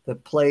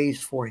that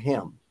plays for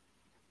him.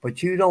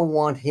 But you don't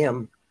want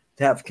him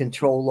to have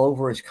control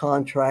over his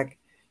contract.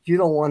 You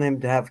don't want him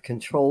to have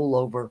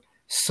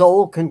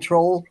sole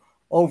control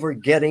over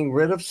getting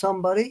rid of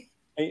somebody.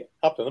 Hey,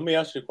 Upton, let me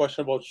ask you a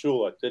question about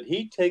Shula. Did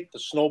he take the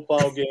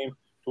snowplow game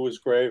to his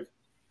grave?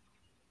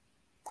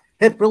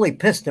 It really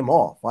pissed him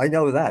off. I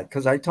know that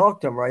because I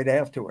talked to him right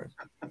afterwards.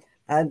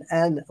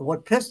 And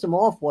what pissed him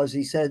off was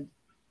he said,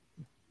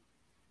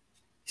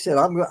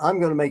 I'm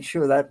going to make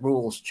sure that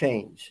rules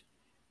change.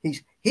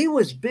 He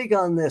was big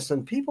on this,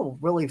 and people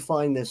really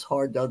find this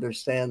hard to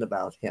understand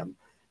about him,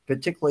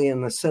 particularly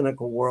in the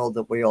cynical world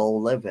that we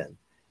all live in.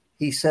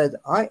 He said,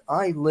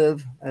 I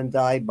live and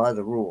die by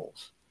the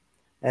rules.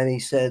 And he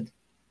said,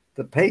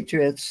 the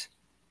Patriots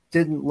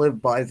didn't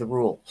live by the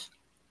rules.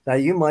 Now,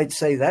 you might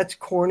say that's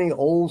corny,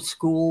 old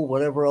school,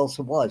 whatever else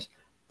it was.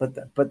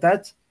 But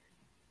that's,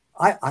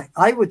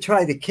 I would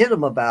try to kid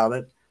him about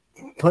it.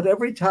 But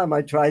every time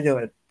I tried to,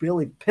 it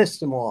really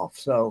pissed him off.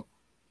 So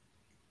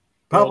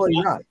probably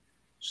not.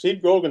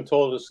 Steve Grogan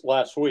told us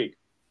last week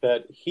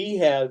that he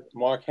had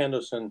Mark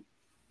Henderson.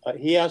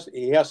 He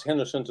asked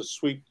Henderson to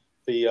sweep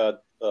the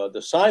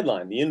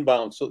sideline, the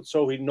inbound,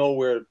 so he'd know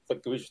where,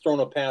 like, if he's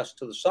thrown a pass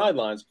to the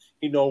sidelines,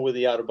 he'd know where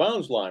the out of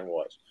bounds line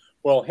was.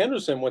 Well,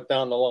 Henderson went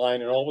down the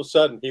line, and all of a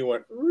sudden he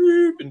went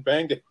and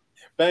banged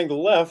the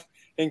left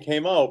and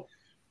came out.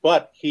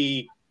 But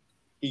he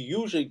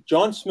usually,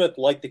 John Smith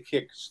liked to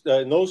kick.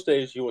 In those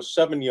days, he was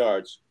 7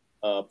 yards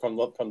from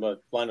the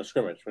line of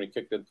scrimmage when he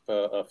kicked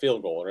a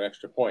field goal or an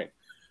extra point.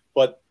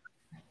 But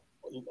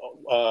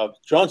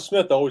John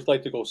Smith always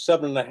liked to go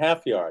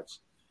 7.5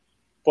 yards.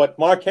 But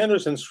Mark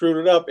Henderson screwed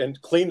it up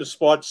and cleaned the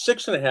spot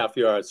 6.5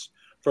 yards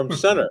from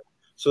center.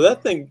 So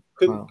that thing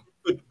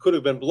could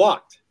have been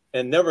blocked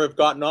and never have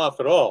gotten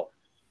off at all.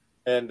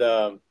 And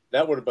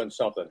that would have been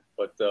something.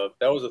 But that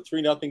was a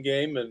 3-0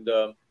 game,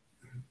 and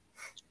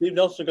Steve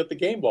Nelson got the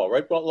game ball,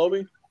 right,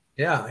 Lobie?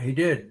 Yeah, he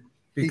did.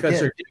 Because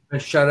their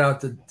defense shut out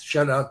the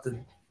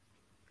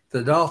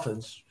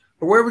Dolphins.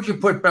 But where would you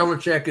put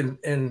Belichick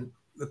in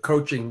the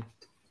coaching?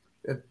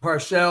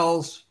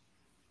 Parcells,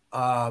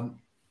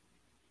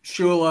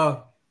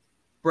 Shula,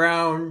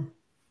 Brown,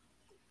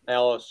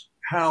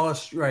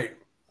 Hallis, right?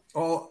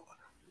 All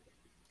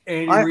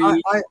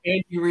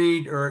Andy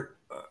Reid, or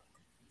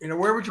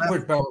where would you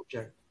put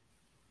Belichick?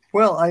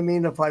 Well, I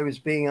mean, if I was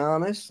being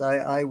honest,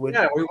 I would.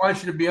 Yeah, we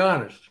want you to be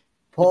honest.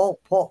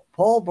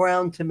 Paul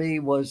Brown to me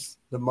was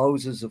the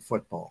Moses of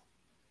football.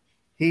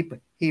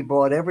 He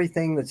brought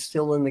everything that's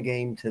still in the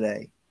game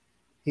today.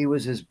 He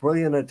was as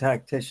brilliant a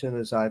tactician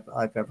as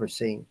I've ever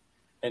seen.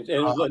 And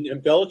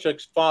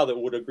Belichick's father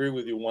would agree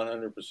with you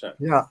 100%.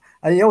 Yeah,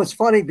 and it's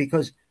funny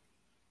because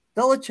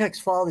Belichick's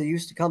father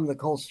used to come to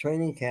Colts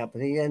training camp,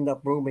 and he ended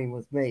up rooming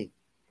with me.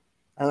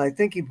 And I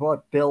think he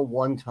brought Bill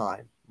one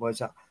time.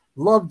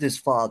 Loved his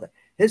father.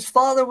 His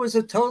father was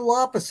a total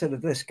opposite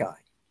of this guy.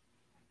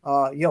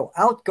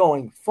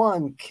 Outgoing,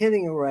 fun,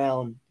 kidding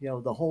around,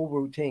 the whole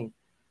routine.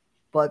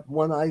 But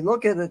when I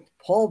look at it,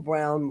 Paul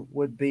Brown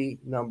would be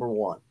number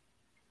one.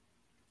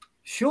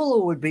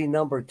 Shula would be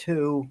number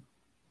two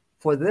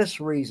for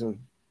this reason.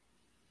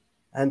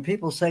 And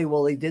people say,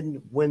 well, he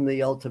didn't win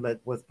the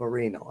ultimate with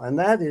Marino. And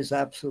that is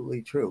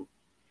absolutely true.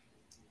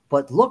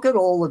 But look at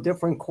all the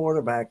different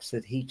quarterbacks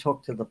that he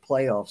took to the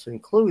playoffs,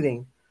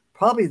 including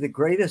probably the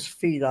greatest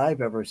feat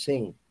I've ever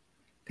seen.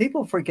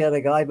 People forget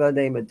a guy by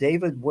the name of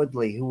David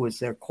Woodley, who was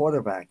their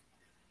quarterback,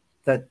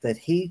 that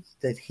he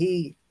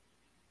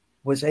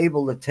was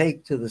able to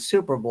take to the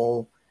Super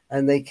Bowl,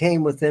 and they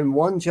came within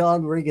one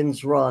John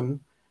Riggins run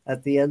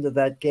at the end of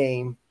that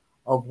game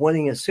of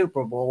winning a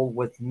Super Bowl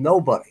with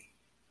nobody.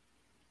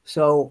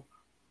 So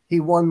he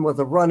won with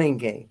a running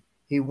game.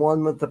 He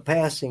won with the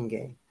passing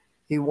game.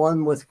 He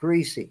won with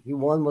Greasy. He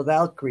won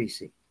without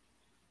Greasy.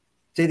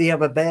 Did he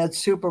have a bad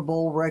Super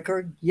Bowl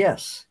record?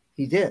 Yes,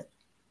 he did.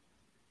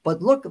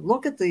 But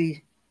look at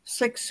the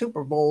 6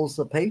 Super Bowls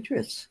the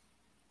Patriots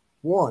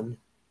won.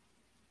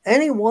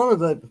 Any one of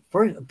the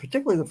first,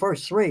 particularly the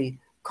first 3,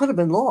 could have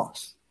been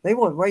lost. They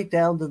went right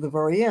down to the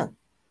very end.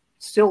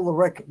 Still,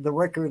 the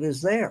record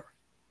is there.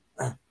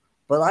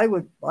 But I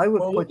would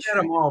put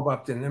them all,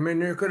 Upton. I mean,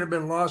 there could have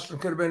been lost and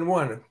could have been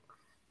won.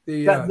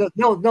 There's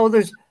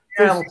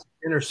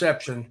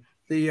interception.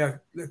 The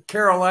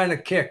Carolina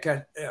kick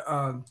at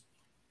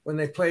when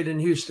they played in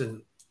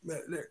Houston.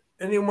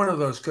 Any one of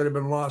those could have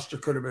been lost or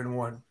could have been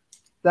won.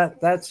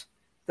 That's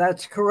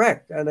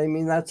correct, and I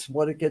mean that's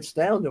what it gets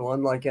down to.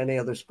 Unlike any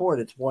other sport,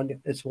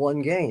 it's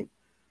one game.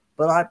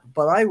 But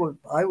I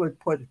would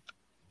put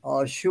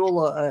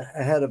Shula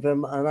ahead of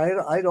him, and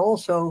I'd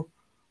also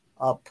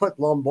put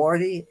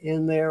Lombardi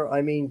in there.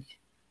 I mean,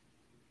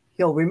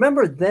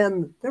 remember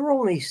then there were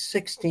only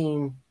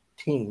 16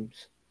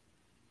 teams.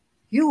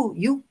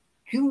 You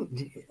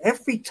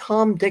every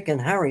Tom, Dick,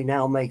 and Harry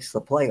now makes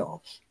the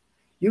playoffs.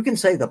 You can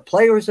say the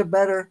players are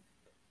better,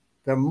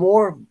 they're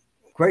more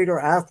greater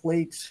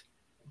athletes,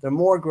 they're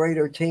more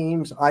greater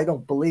teams. I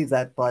don't believe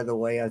that, by the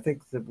way. I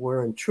think that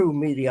we're in true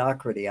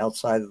mediocrity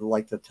outside of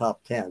the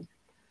top 10.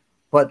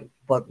 But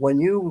when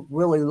you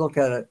really look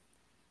at it,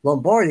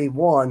 Lombardi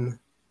won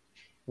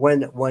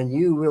when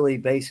you really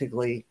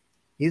basically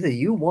either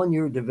you won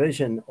your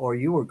division or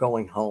you were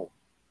going home.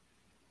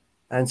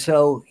 And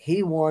so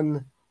he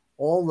won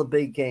all the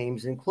big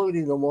games,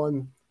 including the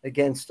one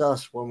against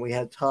us when we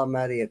had Tom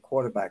Matty at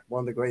quarterback,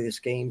 one of the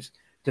greatest games,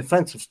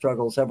 defensive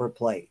struggles ever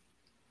played.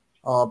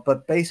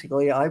 But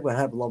basically, I would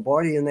have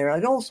Lombardi in there.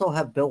 I'd also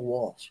have Bill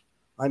Walsh.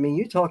 I mean,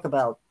 they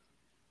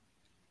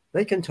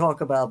can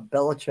talk about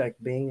Belichick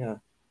being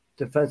a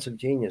defensive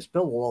genius.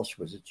 Bill Walsh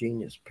was a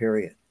genius,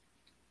 period.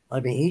 I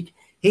mean,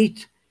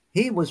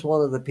 he was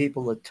one of the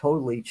people that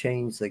totally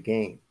changed the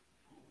game.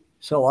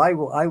 So I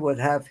would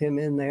have him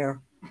in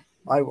there.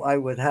 I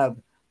would have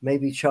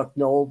maybe Chuck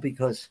Noll,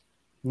 because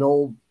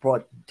Noll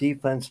brought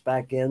defense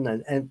back in,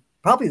 and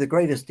probably the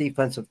greatest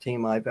defensive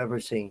team I've ever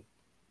seen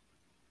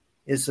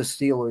is the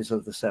Steelers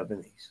of the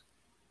 70s.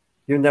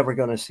 You're never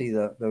going to see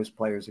those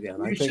players again.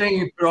 You're saying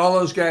you put all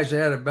those guys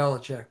ahead of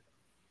Belichick?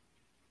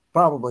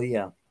 Probably,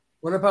 yeah.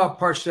 What about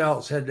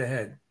Parcells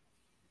head-to-head?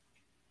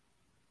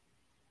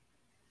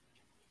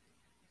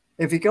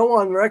 If you go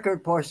on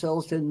record,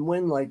 Parcells didn't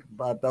win like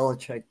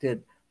Belichick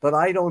did, but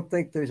I don't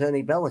think there's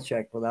any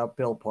Belichick without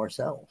Bill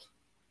Parcells.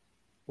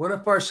 What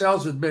if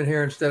Parcells had been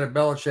here instead of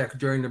Belichick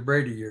during the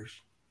Brady years?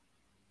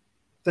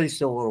 They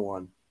still would have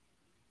won.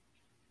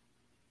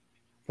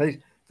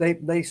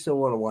 They still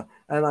would have won.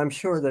 And I'm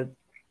sure that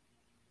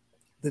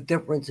the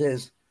difference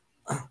is,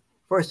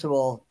 first of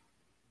all,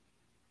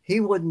 he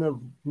wouldn't have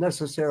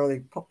necessarily,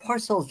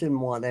 Parcells didn't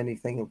want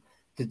anything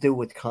to do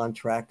with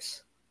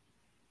contracts.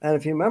 And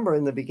if you remember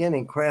in the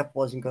beginning, Kraft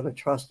wasn't going to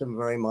trust him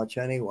very much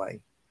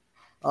anyway.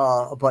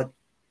 But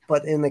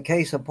in the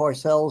case of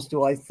Parcells,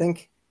 do I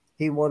think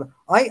he would?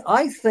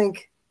 I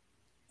think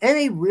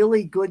any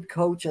really good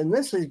coach, and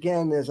this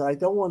again is, I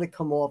don't want to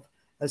come off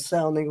as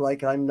sounding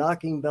like I'm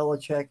knocking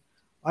Belichick.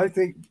 I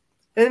think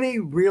any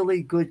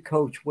really good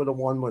coach would have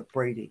won with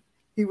Brady.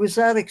 He was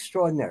that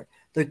extraordinary.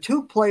 The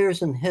 2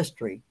 players in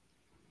history,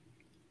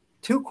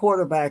 2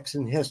 quarterbacks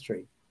in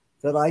history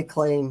that I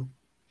claim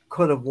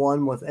could have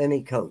won with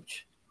any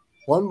coach.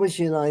 One was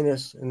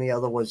Unitas and the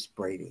other was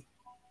Brady.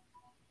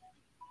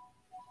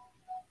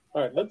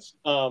 All right, let's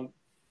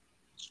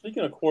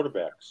speaking of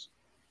quarterbacks,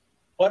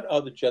 what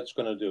are the Jets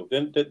going to do?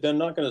 They're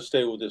not going to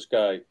stay with this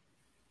guy.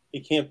 He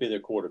can't be their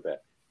quarterback.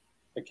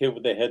 The kid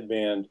with the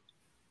headband,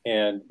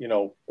 And,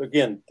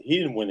 again, he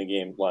didn't win the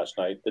game last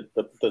night.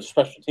 The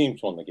special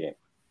teams won the game.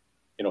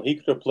 He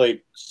could have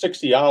played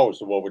 60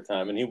 hours of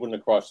overtime and he wouldn't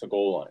have crossed the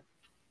goal line.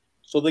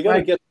 So they got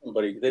to get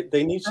somebody.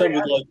 They need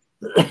somebody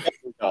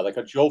like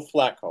a Joe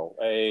Flacco,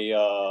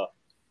 a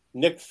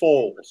Nick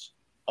Foles,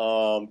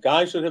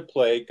 guys that have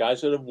played,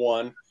 guys that have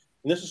won.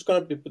 And this is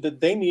going to be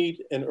 – they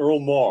need an Earl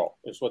Morrall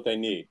is what they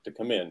need to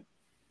come in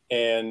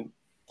and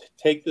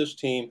take this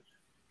team,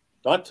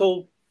 not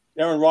till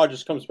Aaron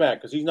Rodgers comes back,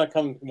 because he's not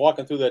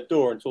walking through that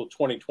door until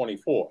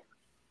 2024.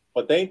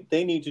 But they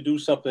need to do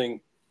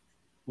something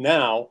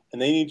now,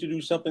 and they need to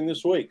do something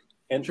this week.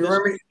 And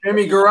Jimmy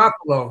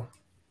Garoppolo.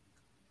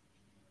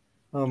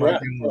 Oh my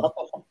God!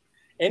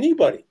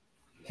 Anybody.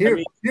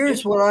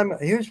 Here's what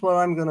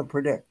I'm going to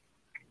predict.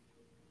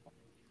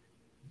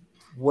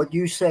 What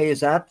you say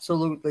is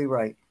absolutely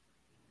right.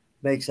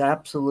 Makes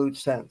absolute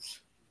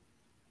sense.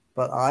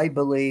 But I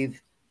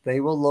believe they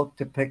will look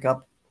to pick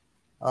up,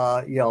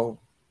 a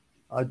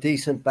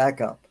decent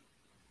backup.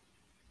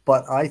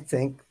 But I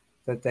think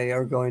that they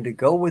are going to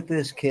go with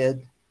this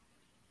kid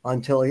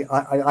until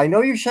I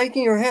know you're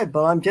shaking your head,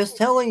 but I'm just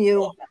telling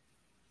you.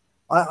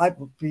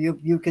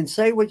 You can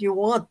say what you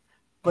want,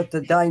 but the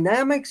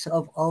dynamics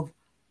of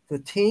the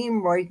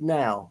team right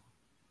now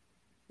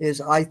is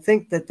I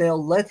think that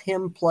they'll let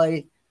him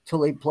play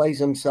till he plays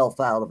himself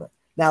out of it.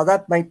 Now,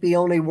 that might be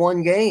only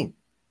one game.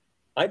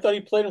 I thought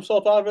he played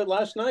himself out of it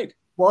last night.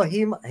 Well,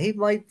 he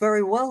might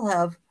very well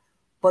have,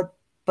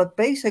 but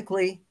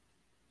basically,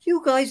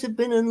 you guys have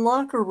been in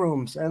locker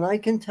rooms, and I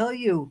can tell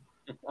you.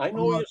 I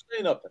know what you're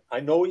saying, Upton.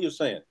 I know what you're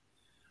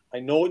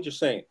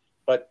saying.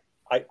 But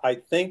I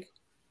think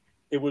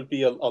it would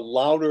be a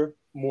louder,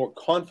 more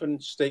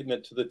confident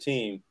statement to the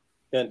team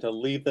than to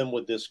leave them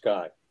with this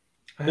guy.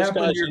 I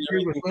happen to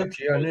agree with Lynch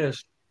on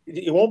this.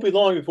 It won't be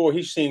long before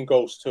he's seen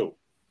ghosts too.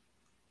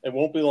 It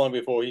won't be long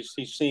before he's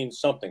seen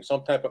something,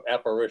 some type of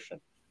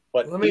apparition.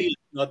 But he's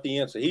not the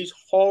answer. He's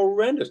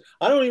horrendous.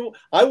 I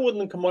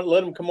wouldn't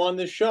let him come on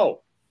this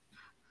show.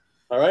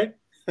 All right?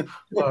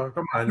 Well,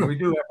 come on. We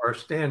do have our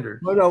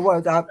standards. Well,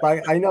 no,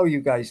 I know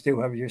you guys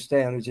do have your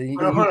standards.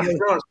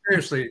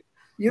 Seriously.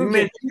 You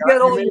get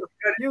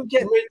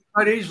it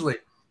quite easily.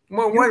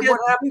 Well, what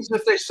happens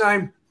if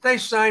they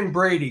sign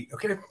Brady?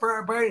 Okay,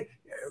 Brady,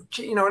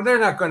 they're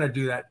not going to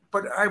do that,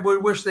 but I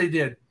would wish they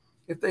did.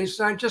 If they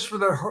sign just for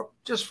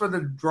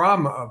the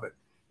drama of it,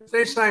 if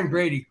they sign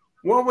Brady,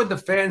 what would the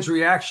fans'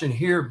 reaction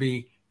here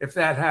be if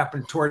that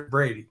happened toward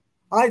Brady?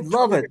 I'd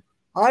love it.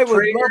 I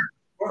would love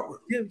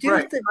it.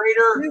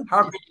 Traitor,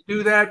 how could you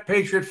do that?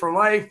 Patriot for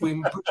life.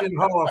 We put you in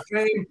the Hall of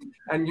Fame,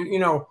 and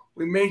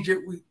we made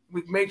you.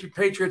 We made you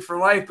Patriot for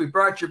life. We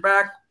brought you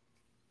back,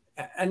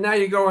 and now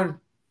you go and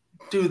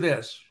do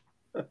this.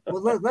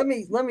 Well, let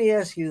me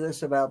ask you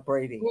this about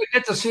Brady. We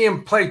get to see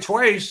him play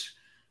twice.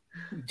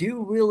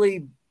 Do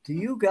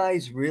you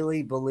guys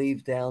really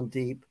believe down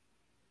deep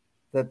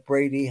that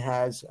Brady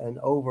has an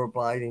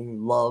overbiding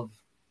love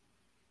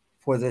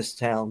for this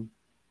town?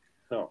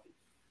 No.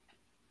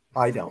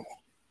 I don't.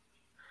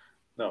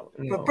 No.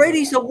 But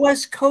Brady's a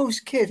West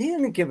Coast kid. He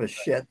didn't give a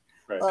shit.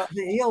 Right.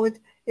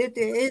 It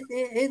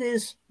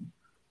is.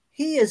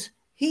 He is.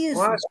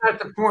 Well, that's not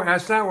the point.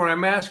 That's not what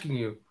I'm asking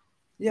you.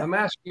 Yeah. I'm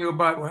asking you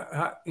about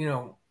how,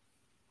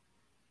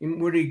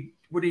 would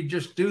he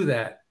just do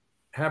that?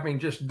 Having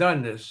just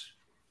done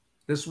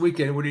this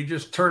weekend, would he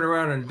just turn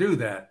around and do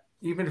that,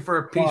 even for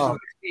a piece of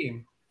the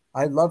team?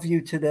 I love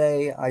you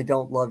today. I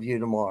don't love you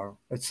tomorrow.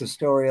 It's the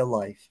story of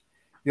life.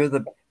 You're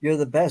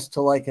the best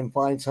till I can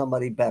find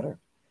somebody better.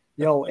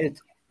 It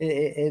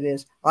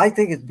is. I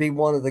think it'd be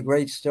one of the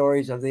great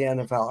stories of the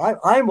NFL.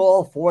 I'm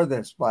all for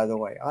this, by the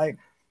way.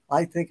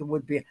 I think it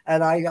would be,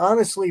 and I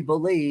honestly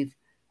believe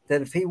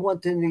that if he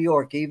went to New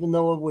York, even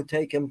though it would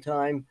take him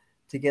time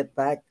to get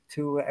back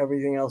to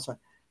everything else,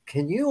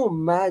 can you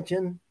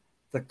imagine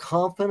the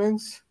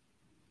confidence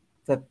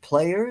that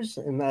players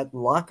in that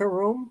locker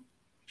room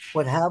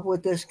would have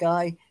with this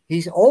guy?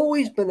 He's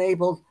always been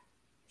able,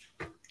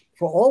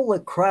 for all the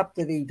crap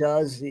that he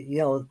does,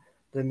 the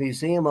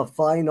Museum of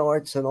Fine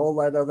Arts and all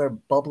that other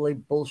bubbly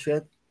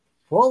bullshit,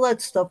 for all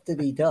that stuff that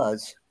he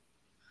does,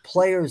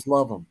 players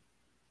love him.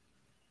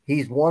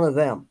 He's one of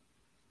them.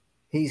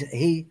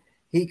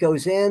 He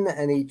goes in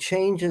and he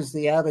changes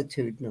the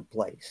attitude in a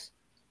place.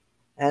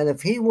 And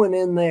if he went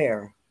in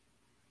there,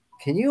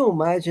 can you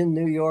imagine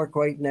New York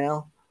right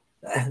now?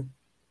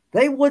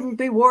 They wouldn't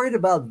be worried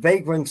about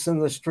vagrants in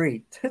the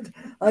street.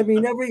 I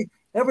mean,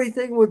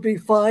 everything would be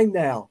fine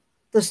now.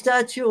 The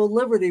Statue of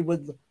Liberty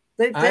would.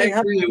 I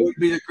agree. It would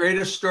be the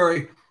greatest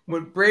story.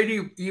 Would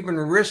Brady even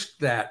risk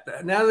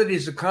that? Now that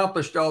he's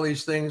accomplished all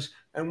these things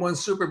and won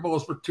Super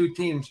Bowls with two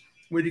teams,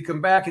 would he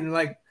come back and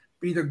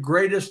be the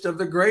greatest of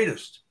the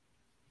greatest?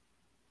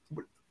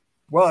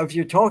 Well, if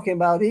you're talking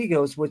about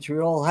egos, which we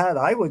all had,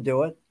 I would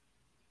do it.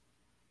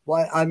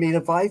 Why? I mean,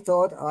 if I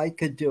thought I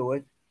could do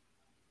it,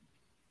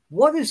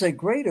 what is a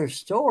greater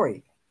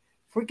story?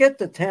 Forget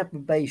the Tampa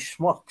Bay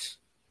schmucks.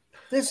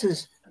 This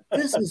is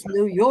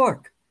New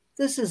York.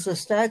 This is the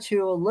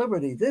Statue of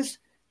Liberty. This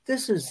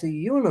is the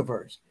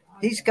universe.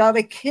 He's got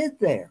a kid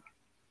there.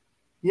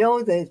 You know,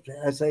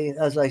 as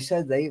I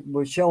said, they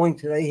were showing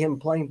today him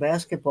playing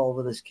basketball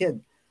with his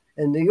kid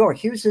in New York.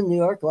 He was in New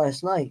York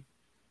last night,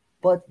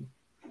 but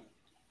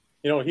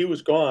he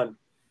was gone.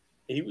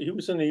 He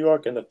was in New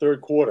York in the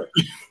third quarter.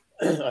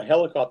 A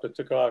helicopter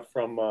took off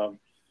from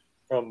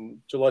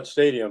Gillette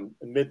Stadium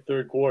in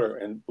mid-third quarter,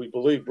 and we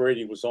believe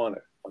Brady was on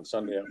it on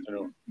Sunday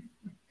afternoon.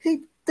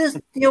 You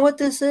know what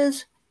this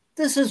is?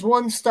 This is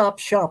one-stop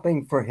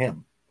shopping for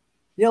him.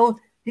 You know,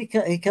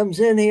 he comes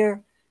in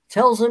here,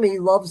 tells him he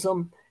loves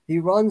them. He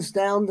runs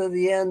down to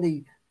the end.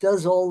 He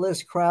does all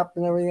this crap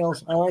and everything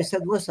else. And I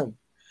said, listen,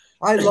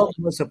 I love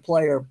him as a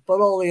player,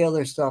 but all the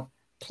other stuff,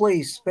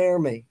 please spare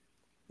me.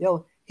 You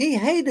know, he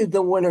hated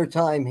the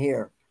wintertime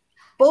here.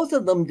 Both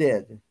of them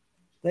did.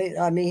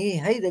 He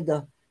hated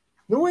the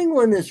New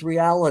England is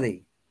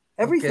reality.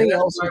 Everything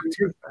else.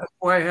 That's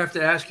why I have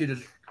to ask you to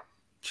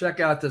check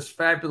out this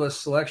fabulous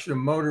selection of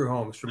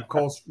motorhomes from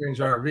Cold Springs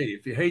RV.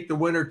 If you hate the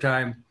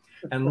wintertime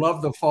and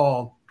love the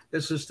fall,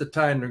 this is the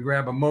time to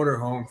grab a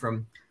motorhome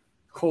from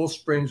Cold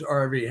Springs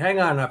RV. Hang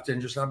on,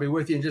 Upton. I'll be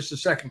with you in just a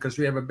second because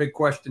we have a big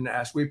question to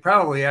ask. We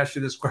probably asked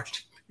you this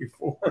question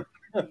before.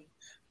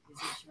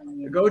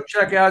 Go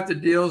check out the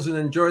deals and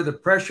enjoy the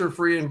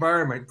pressure-free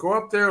environment. Go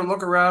up there,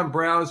 look around,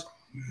 browse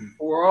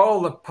for all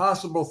the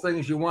possible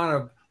things you want.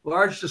 A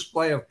large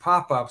display of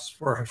pop-ups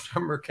for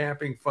summer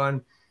camping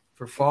fun,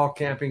 for fall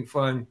camping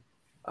fun.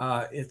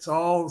 It's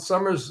all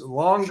summer's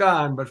long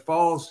gone, but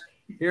fall's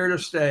here to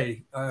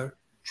stay,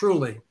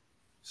 truly.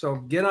 So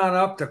get on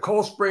up to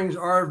Cold Springs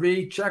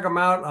RV. Check them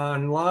out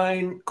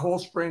online,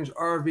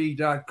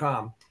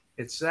 coldspringsrv.com.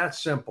 It's that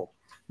simple.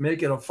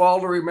 Make it a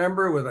fall to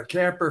remember with a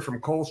camper from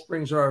Cold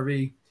Springs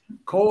RV.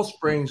 Cold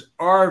Springs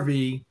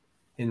RV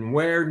in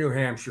Ware, New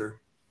Hampshire.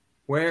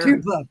 Where?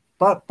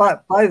 But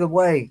by the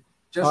way,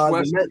 just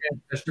west of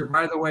Manchester.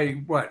 By the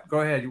way, what?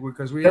 Go ahead,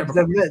 because we have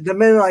the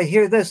minute I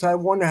hear this, I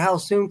wonder how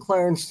soon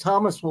Clarence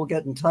Thomas will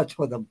get in touch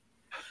with him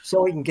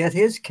so he can get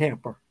his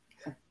camper.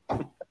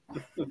 All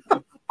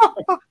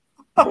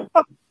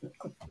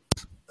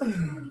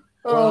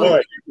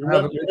right. We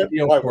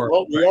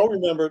all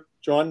remember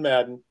John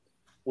Madden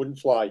wouldn't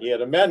fly. He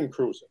had a Madden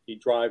cruiser. He'd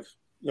drive,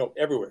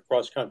 everywhere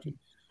cross country.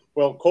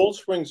 Well, Cold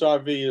Springs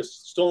RV is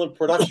still in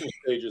production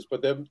stages,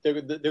 but they're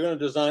going to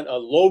design a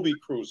Lobel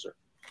cruiser,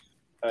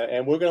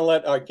 and we're going to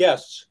let our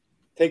guests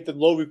take the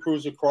Lobel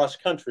cruiser cross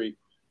country.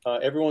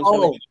 Everyone's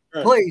going to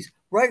get please,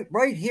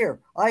 right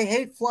here. I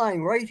hate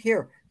flying. Right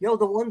here. The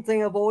one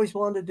thing I've always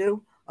wanted to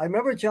do. I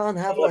remember John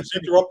having. Let's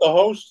interrupt the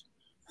host.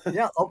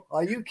 Yeah. Oh,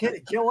 are you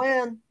kidding,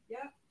 Joanne?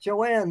 Yeah.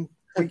 Joanne,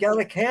 we got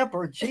a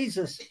camper.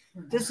 Jesus,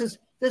 this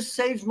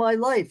saves my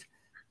life.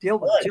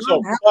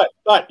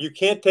 But you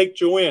can't take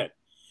Joanne.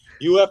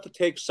 You have to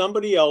take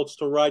somebody else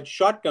to ride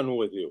shotgun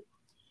with you,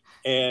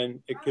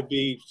 and it could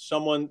be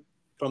someone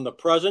from the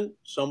present,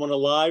 someone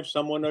alive,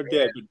 someone are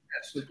dead.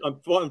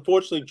 But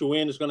unfortunately,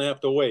 Joanne is going to have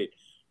to wait.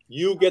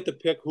 You get to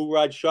pick who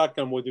rides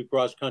shotgun with you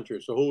cross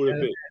country. So who would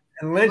it be?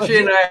 And Lynch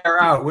and I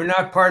are out. We're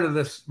not part of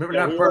this. But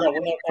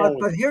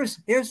here's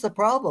the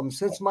problem.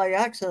 Since my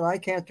accident, I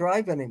can't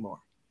drive anymore.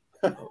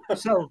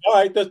 So all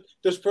right,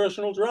 this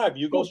person will drive.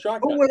 You go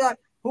shotgun.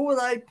 Who would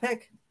I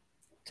pick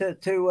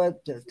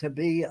to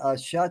be a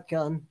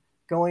shotgun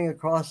going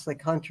across the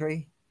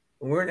country?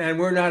 We're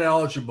not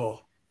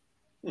eligible.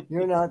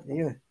 You're not.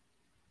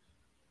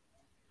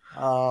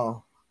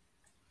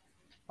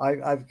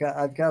 I've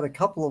got a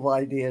couple of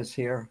ideas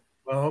here.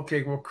 Well,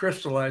 okay, we'll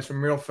crystallize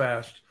them real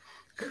fast.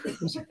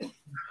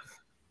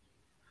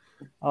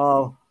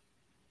 Oh,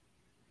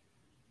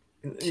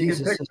 you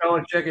can pick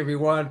Belichick if you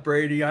want,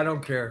 Brady. I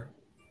don't care.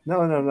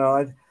 No.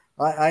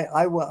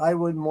 I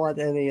wouldn't want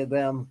any of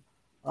them.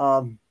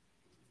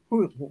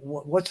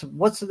 What's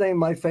the name of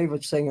my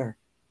favorite singer?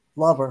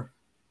 Lover.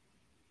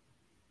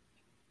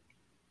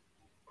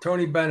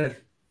 Tony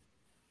Bennett.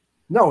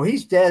 No,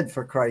 he's dead,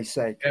 for Christ's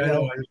sake.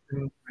 Yeah,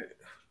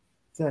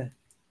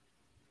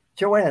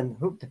 Joanne,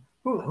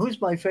 who's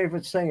my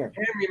favorite singer? I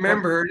can't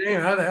remember her name.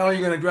 How the hell are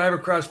you going to drive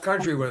across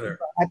country with her?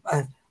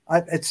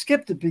 I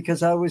skipped it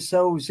because I was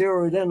so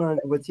zeroed in on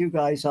it with you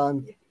guys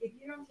on. If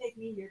you don't take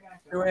me, you're going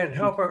to. Joanne,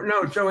 help her.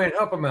 No, Joanne,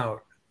 help him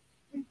out.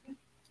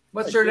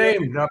 What's her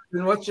name?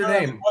 What's her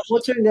name?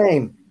 What's her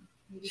name?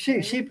 She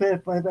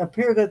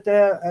appeared at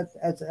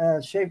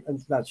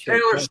not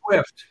Taylor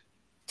Swift.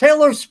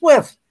 Taylor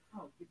Swift.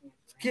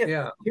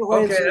 Yeah.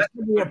 Joanne okay, says,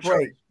 give me a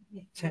break.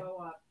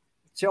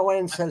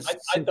 Joanne says.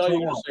 I thought you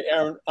were going to say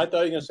Aaron. I thought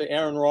you were going to say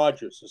Aaron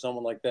Rodgers or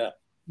someone like that.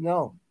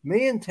 No,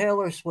 me and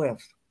Taylor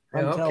Swift.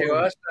 Yeah, okay,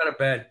 well, that's not a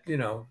bad.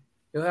 You'll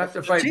have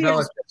to fight.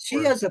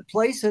 She has a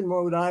place in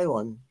Rhode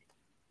Island.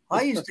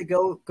 I used to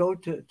go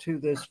to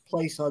this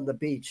place on the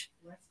beach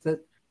that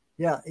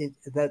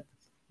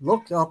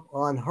looked up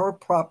on her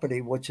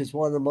property, which is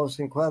one of the most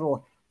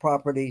incredible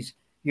properties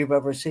you've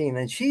ever seen.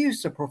 And she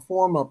used to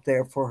perform up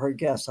there for her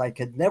guests. I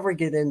could never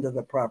get into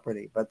the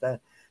property, but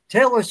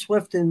Taylor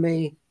Swift and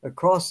me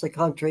across the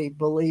country,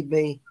 believe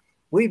me,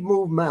 we've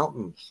moved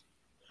mountains.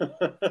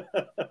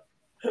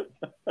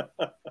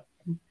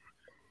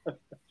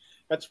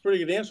 That's a pretty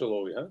good answer,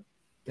 Louie, huh?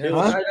 Yeah,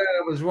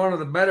 it was one of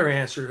the better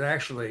answers,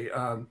 actually.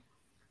 I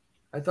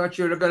thought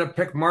you were going to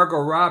pick Margot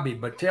Robbie,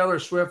 but Taylor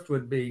Swift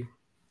would be.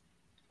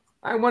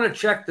 I want to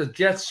check the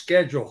Jets'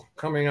 schedule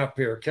coming up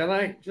here. Can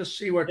I just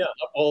see what? Yeah.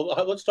 Well,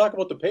 let's talk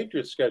about the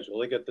Patriots' schedule.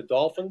 They get the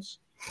Dolphins,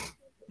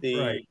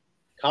 the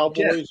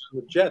Cowboys,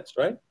 and the Jets,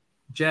 right?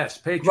 Jets,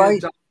 Patriots,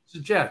 Right.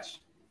 Dolphins, Jets.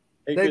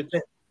 Patriots,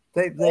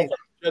 They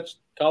Jets,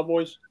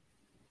 Cowboys.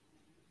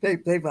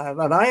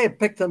 and I had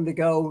picked them to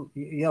go,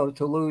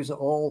 to lose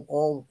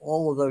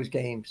all of those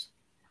games,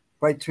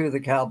 right through the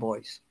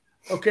Cowboys.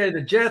 Okay, the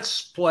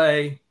Jets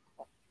play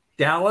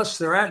Dallas.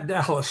 They're at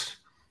Dallas.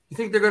 You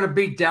think they're going to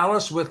beat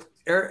Dallas with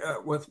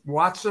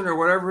Watson or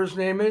whatever his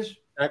name is?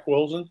 Zach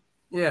Wilson.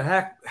 Yeah,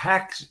 not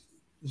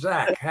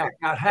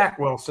Hack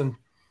Wilson.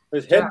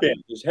 His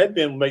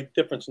headband will make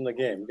difference in the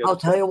game. I'll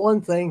tell you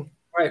one thing.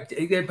 Right.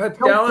 They put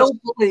Dallas.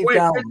 Don't believe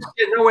Dallas.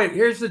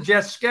 Here's the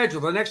Jets'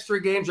 schedule. The next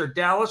 3 games are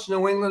Dallas,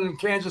 New England, and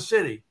Kansas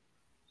City.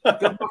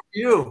 Good luck to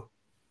you.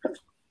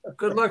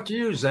 Good luck to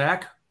you,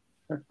 Zach.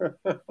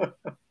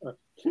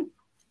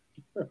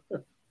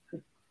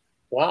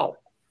 Wow.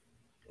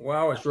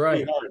 Wow, it's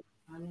right.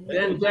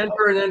 Then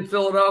Denver and then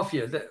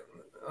Philadelphia.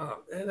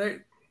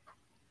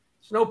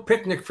 It's no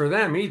picnic for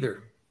them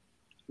either.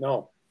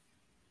 No.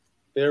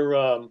 They're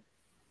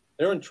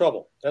in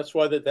trouble. That's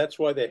why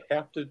they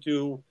have to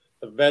do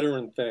the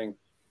veteran thing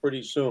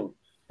pretty soon.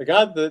 The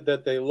guy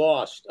that they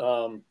lost,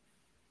 I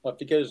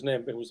forget his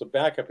name, but it was a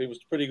backup. He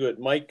was pretty good.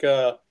 Mike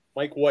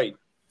White.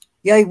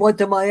 Yeah, he went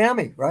to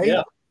Miami,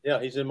 right? Yeah,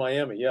 he's in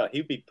Miami. Yeah,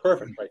 he'd be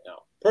perfect right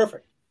now.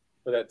 Perfect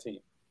for that team.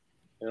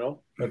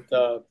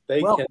 But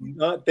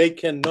they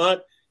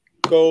cannot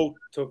go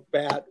to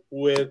bat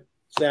with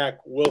Zach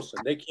Wilson.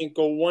 They can't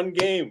go one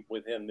game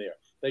with him there.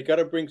 They got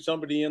to bring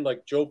somebody in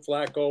like Joe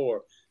Flacco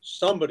or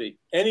somebody,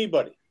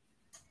 anybody.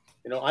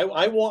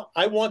 I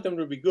want them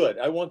to be good.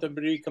 I want them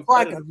to be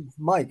competitive.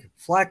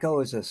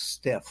 Flacco is a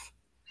stiff.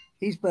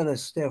 He's been a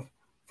stiff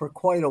for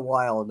quite a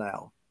while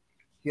now.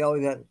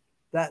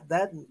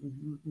 That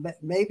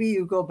maybe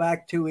you go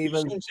back to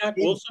even. You seen Zach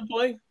Wilson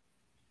play?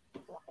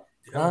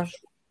 Huh?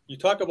 You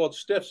talk about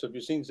stiffs. Have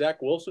you seen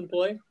Zach Wilson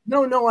play?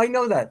 No, I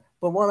know that.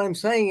 But what I'm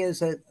saying is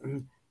that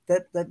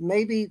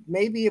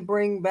maybe you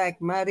bring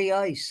back Matty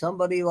Ice,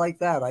 somebody like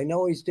that. I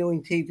know he's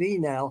doing TV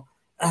now,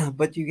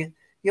 but the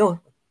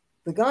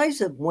guys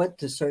that went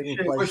to certain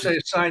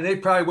places. They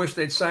probably wish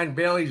they'd signed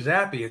Bailey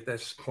Zappi at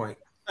this point.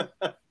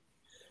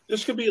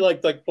 This could be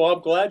like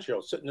Bob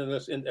Gladstone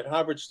sitting at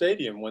Harvard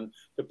Stadium when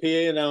the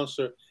PA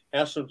announcer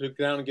asked him to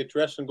go down and get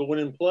dressed and go in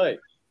and play.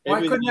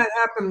 Why couldn't that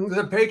happen to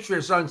the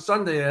Patriots on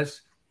Sunday?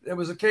 There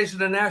was a case of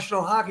the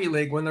National Hockey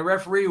League when the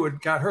referee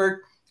got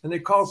hurt and they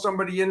called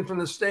somebody in from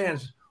the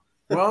stands.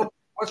 Well,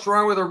 what's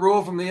wrong with a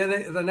rule from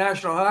the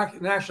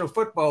National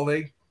Football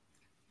League?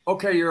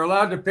 Okay, you're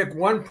allowed to pick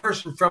one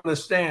person from the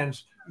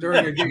stands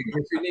during a game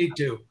if you need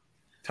to.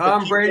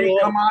 Tom Brady,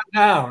 come on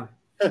down.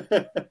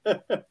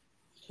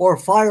 Or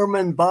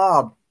Fireman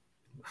Bob,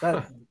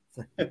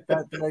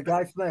 the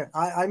guy from there.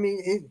 I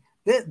mean,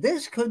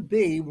 this could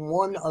be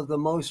one of the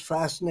most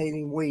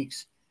fascinating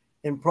weeks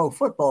in pro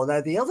football.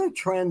 Now, the other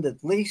trend,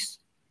 at least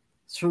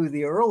through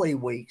the early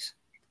weeks,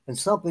 and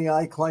something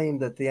I claim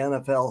that the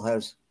NFL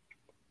has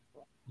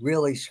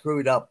really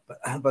screwed up,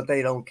 but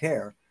they don't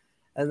care,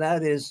 and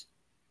that is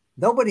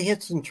nobody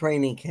hits in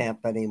training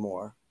camp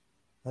anymore.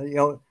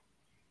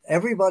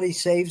 Everybody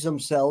saves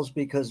themselves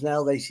because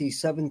now they see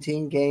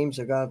 17 games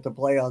they're going to have to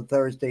play on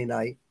Thursday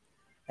night.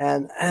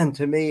 And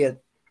to me,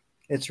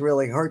 it's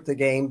really hurt the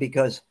game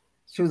because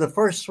through the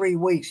first 3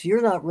 weeks,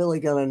 you're not really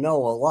going to know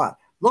a lot.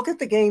 Look at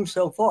the games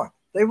so far.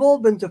 They've all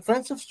been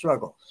defensive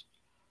struggles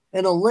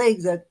in a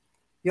league that,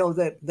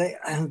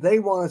 that they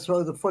want to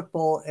throw the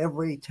football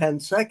every 10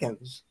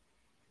 seconds.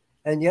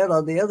 And yet,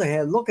 on the other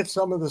hand, look at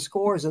some of the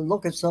scores and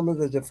look at some of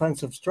the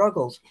defensive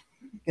struggles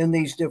in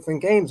these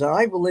different games. And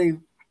I believe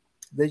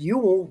that you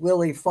won't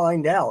really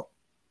find out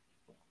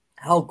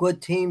how good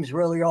teams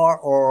really are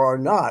or are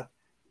not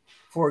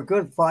for a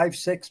good 5,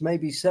 6,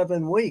 maybe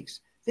 7 weeks.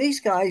 These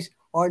guys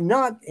are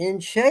not in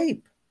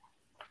shape.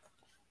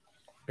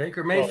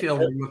 Baker Mayfield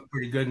would look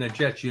pretty good in a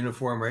Jets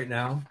uniform right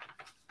now.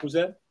 Who's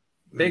that?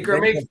 Baker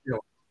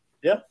Mayfield.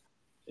 Yeah.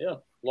 A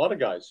lot of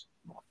guys.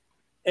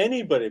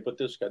 Anybody but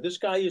this guy. This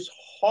guy is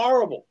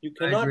horrible. You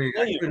cannot play him.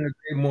 I couldn't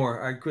agree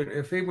more. I could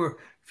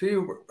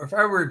if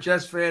I were a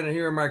Jets fan and he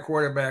were my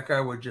quarterback,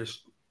 I would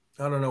just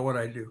I don't know what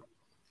I'd do.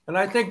 And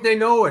I think they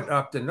know it,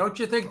 Upton. Don't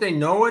you think they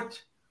know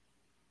it?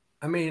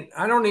 I mean,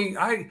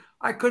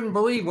 I couldn't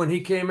believe when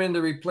he came in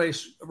to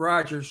replace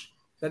Rodgers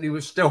that he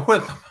was still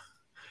with them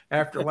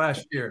after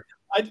last year.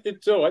 I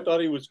did too. I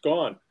thought he was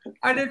gone.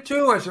 I did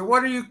too. I said,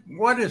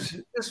 what is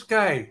this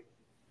guy?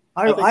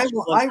 I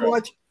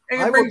watch. They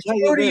can bring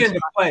Flutie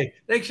into play.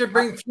 They should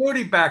bring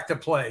Flutie back to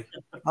play.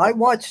 I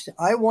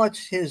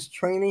watched his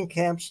training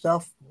camp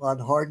stuff on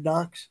Hard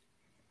Knocks,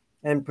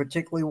 and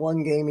particularly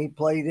one game he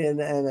played in,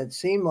 and it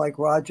seemed like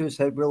Rodgers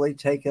had really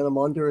taken him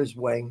under his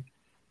wing.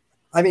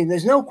 I mean,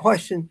 there's no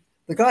question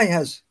the guy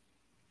has.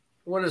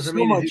 What does it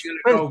mean? Is he going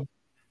to go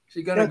Is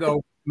he going to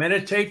go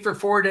meditate for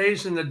 4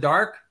 days in the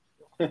dark?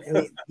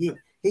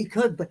 He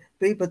could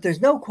be, but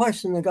there's no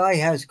question the guy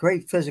has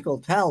great physical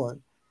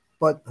talent.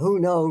 But who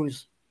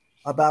knows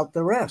about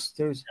the rest?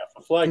 For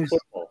flag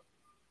football.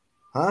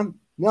 Huh?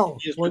 No.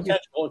 He has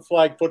potential in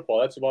flag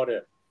football. That's about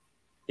it.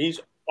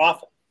 He's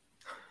awful.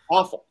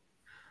 Awful.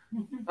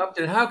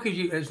 Upton, how could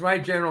you, as my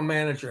general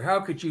manager, how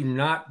could you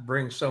not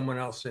bring someone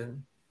else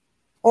in?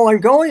 Oh,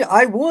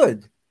 I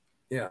would.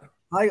 Yeah.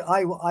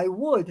 I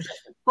would.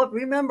 But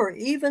remember,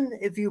 even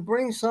if you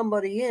bring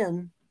somebody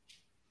in,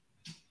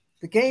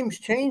 the game's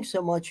changed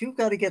so much, you've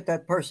got to get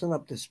that person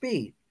up to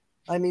speed.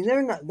 I mean,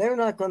 they're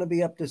not going to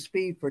be up to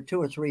speed for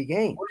 2 or 3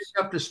 games. What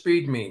does up to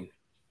speed mean?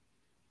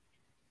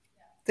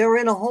 They're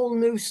in a whole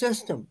new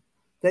system.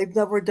 They've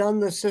never done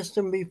the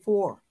system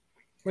before.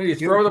 Well, you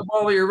throw the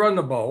ball or you run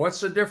the ball. What's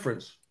the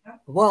difference?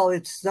 Well,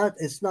 it's not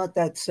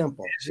that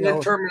simple.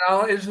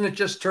 Isn't it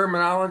just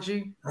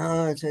terminology?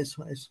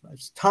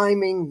 It's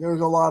timing.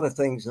 There's a lot of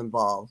things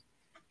involved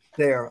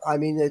there. I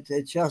mean,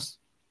 it's just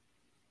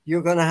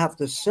you're going to have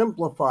to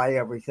simplify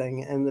everything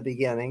in the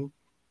beginning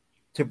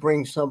to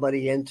bring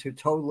somebody into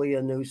totally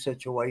a new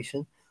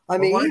situation. I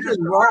mean, even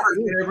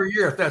every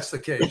year, if that's the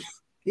case.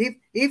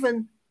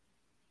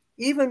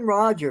 Even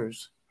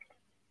Rodgers,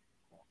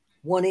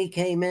 when he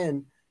came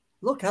in,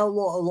 look how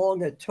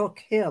long it took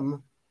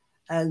him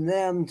and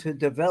them to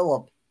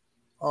develop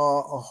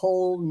a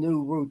whole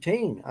new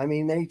routine. I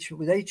mean,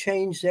 they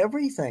changed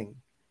everything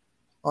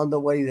on the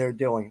way they're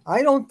doing.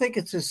 I don't think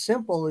it's as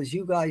simple as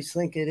you guys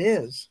think it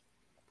is.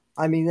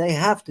 I mean, they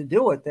have to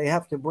do it. They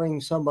have to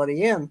bring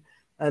somebody in.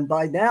 And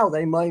by now,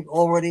 they might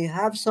already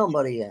have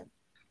somebody in.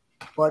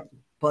 But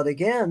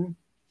again,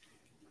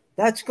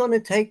 that's going to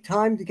take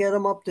time to get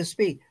them up to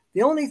speed.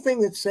 The only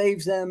thing that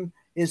saves them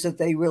is that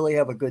they really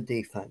have a good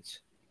defense.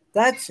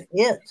 That's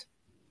it.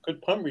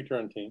 Good punt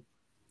return team.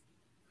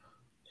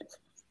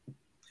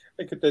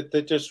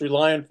 They just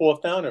rely on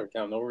 4th down every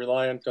time. They'll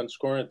rely on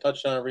scoring a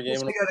touchdown every game.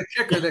 They got a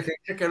kicker that can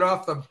kick it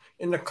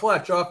in the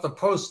clutch, off the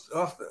post,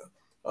 off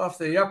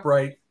the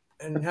upright,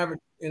 and have it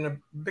in the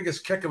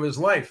biggest kick of his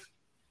life.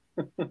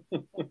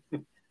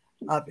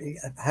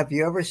 Have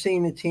you ever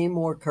seen a team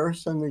more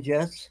cursed than the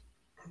Jets?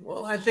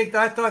 Well, I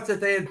thought that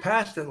they had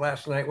passed it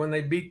last night when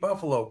they beat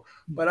Buffalo,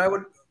 but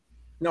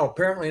no,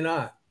 apparently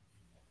not.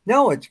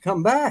 No, it's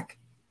come back.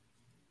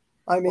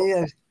 I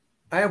mean,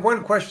 I have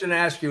one question to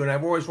ask you, and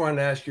I've always wanted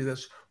to ask you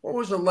this. What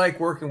was it like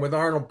working with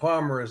Arnold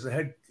Palmer as the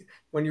head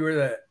when you were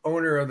the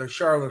owner of the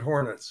Charlotte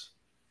Hornets?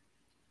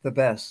 The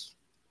best.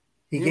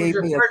 He gave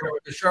me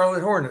the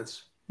Charlotte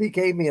Hornets. He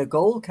gave me a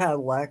gold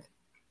Cadillac,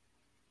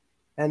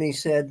 and he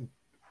said,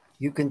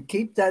 "You can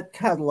keep that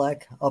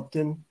Cadillac,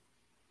 Upton,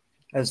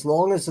 as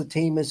long as the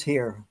team is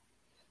here.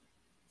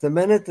 The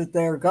minute that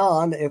they're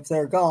gone, if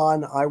they're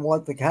gone, I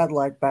want the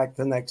Cadillac back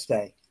the next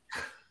day."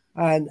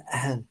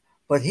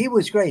 But he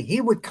was great. He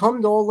would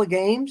come to all the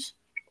games,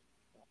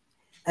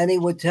 and he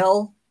would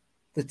tell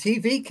the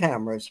TV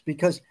cameras,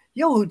 because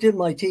you know who did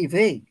my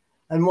TV?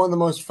 And one of the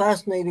most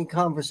fascinating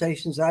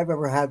conversations I've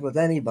ever had with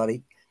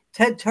anybody,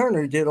 Ted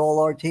Turner did all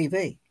our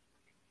TV.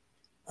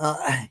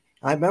 I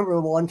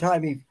remember one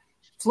time he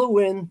flew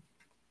in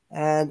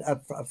and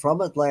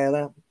from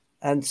Atlanta,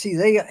 and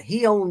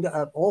he owned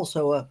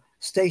also a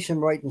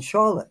station right in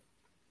Charlotte.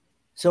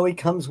 So he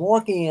comes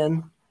walking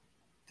in.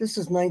 This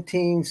is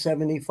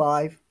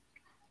 1975,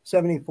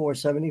 74,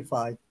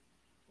 75.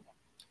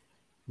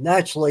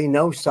 Naturally,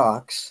 no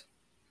socks,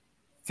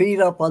 feet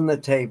up on the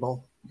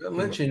table. Bill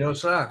Lynch, no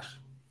socks.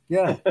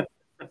 Yeah.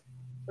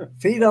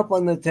 Feet up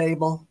on the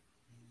table,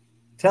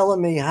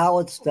 telling me how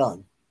it's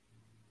done.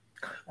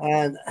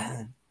 And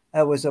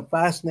it was a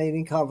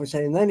fascinating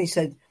conversation. And then he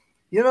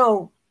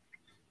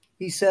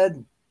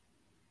said,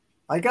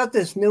 I got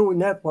this new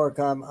network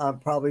I'm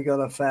probably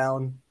going to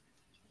found.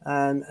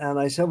 And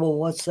I said, well,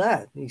 what's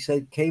that? He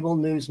said, Cable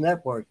News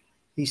Network.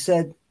 He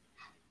said,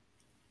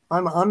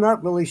 I'm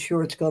not really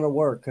sure it's going to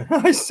work.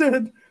 I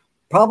said,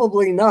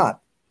 probably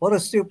not. What a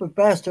stupid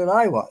bastard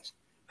I was.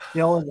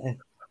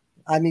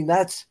 I mean,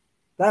 that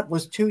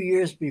was 2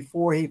 years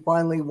before he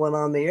finally went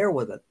on the air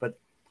with it. But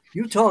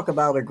you talk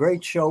about a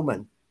great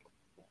showman.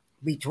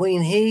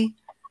 Between he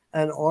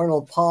and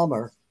Arnold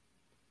Palmer,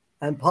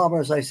 and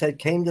Palmer, as I said,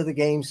 came to the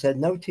game, said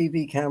no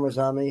TV cameras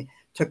on me,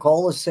 took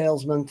all the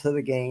salesmen to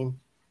the game,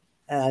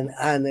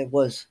 and it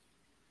was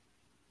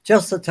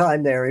just the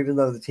time there, even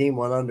though the team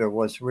went under,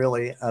 was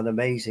really an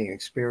amazing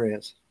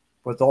experience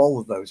with all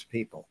of those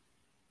people.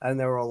 And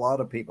there were a lot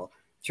of people.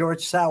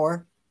 George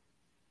Sauer,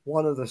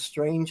 one of the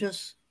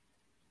strangest,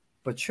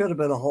 but should have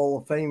been a Hall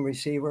of Fame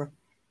receiver,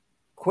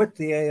 quit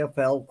the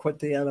AFL, quit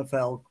the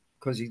NFL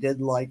because he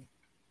didn't like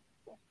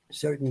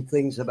certain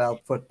things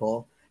about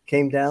football,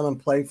 came down and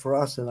played for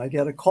us. And I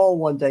get a call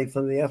one day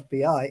from the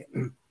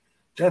FBI.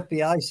 The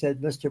FBI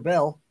said, Mr.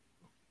 Bell,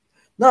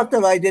 not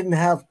that I didn't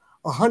have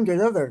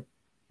 100 other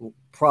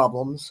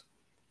problems.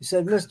 He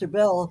said, Mr.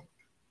 Bell,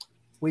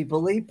 we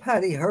believe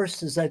Patty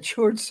Hearst is at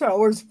George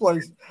Sauer's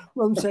place.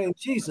 I'm saying,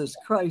 Jesus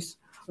Christ,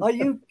 are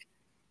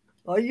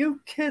you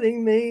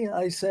kidding me?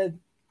 I said,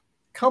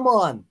 come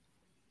on.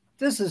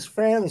 this is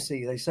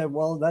fantasy. They said,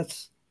 well,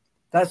 that's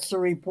the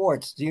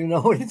reports. Do you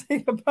know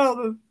anything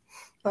about it?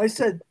 I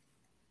said,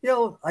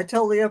 I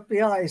tell the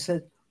FBI, I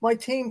said, my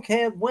team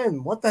can't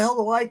win. What the hell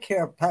do I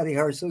care if Patty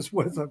Hearst is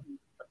with them?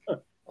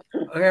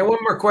 Okay, one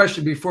more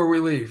question before we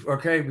leave,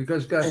 okay?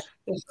 Because guys,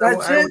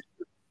 that's it.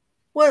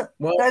 What?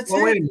 Well, that's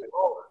wait it. a minute.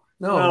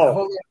 No.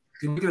 Hold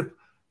on.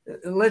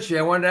 And Lynch,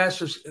 I wanted to ask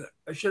this.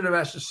 I should have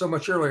asked this so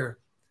much earlier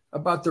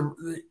about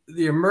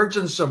the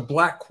emergence of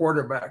black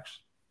quarterbacks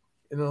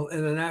in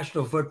the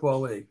National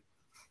Football League.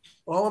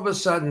 All of a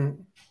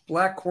sudden,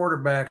 black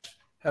quarterbacks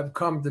have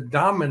come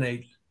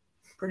to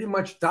pretty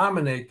much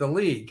dominate the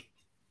league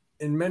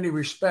in many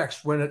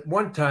respects, when at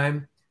one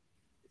time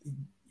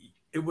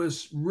it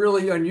was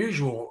really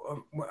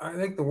unusual. I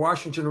think the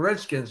Washington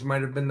Redskins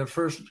might have been the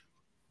first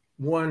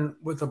one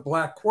with a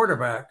black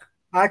quarterback.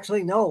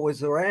 Actually, no, it was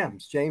the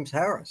Rams, James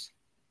Harris.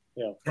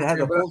 Yeah. It had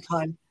a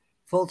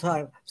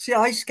full-time. See,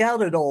 I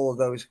scouted all of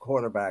those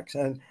quarterbacks,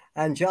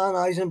 and John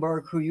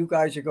Eisenberg, who you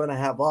guys are going to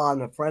have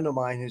on, a friend of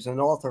mine who's an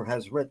author,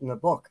 has written a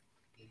book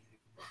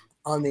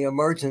on the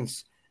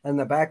emergence and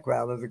the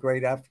background of the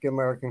great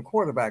African-American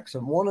quarterbacks.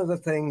 And one of the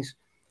things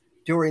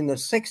during the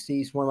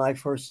 60s, when I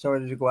first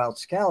started to go out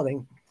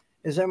scouting,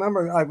 is I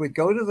remember I would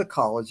go to the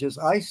colleges.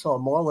 I saw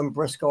Marlon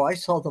Briscoe. I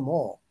saw them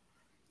all.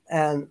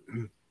 And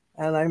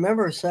I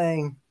remember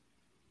saying,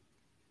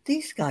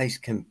 these guys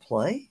can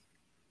play.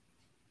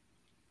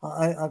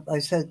 I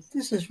said,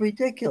 this is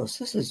ridiculous.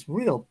 This is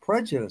real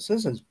prejudice.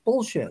 This is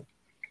bullshit.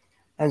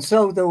 And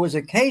so there was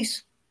a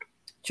case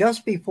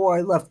just before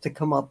I left to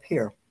come up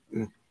here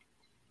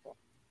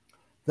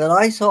that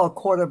I saw a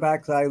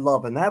quarterback that I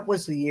love. And that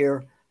was the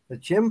year that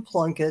Jim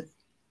Plunkett,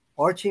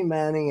 Archie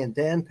Manning, and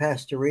Dan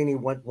Pastorini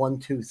went 1,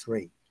 2,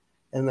 3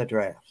 in the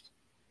draft.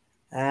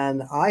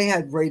 And I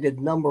had rated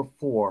number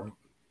 4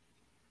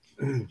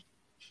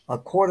 a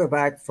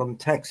quarterback from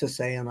Texas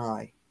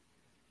A&I,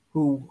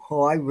 who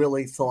I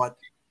really thought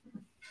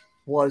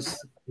was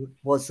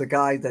the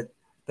guy that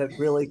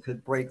really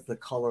could break the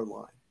color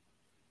line.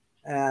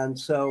 And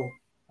so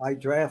I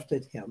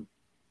drafted him.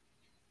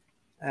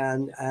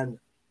 And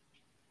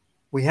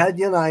we had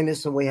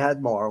Unitas and we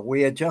had Marr.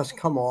 We had just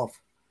come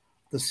off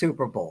the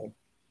Super Bowl.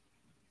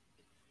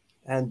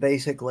 And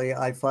basically,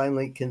 I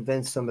finally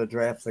convinced them to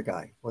draft the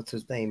guy. What's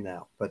his name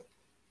now? But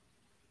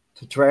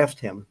to draft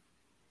him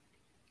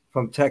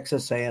from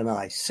Texas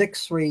A&I.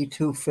 6'3",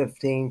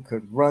 215,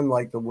 could run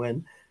like the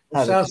wind.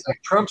 It sounds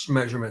like Trump's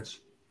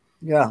measurements.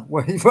 Yeah,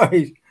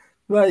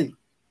 right.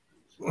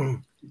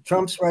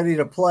 Trump's ready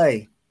to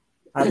play.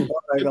 At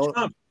what?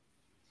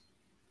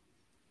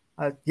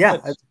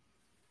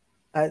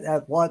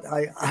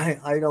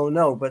 I don't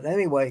know. But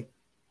anyway,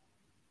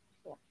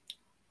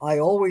 I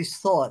always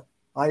thought,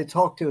 I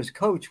talked to his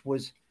coach,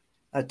 was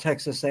at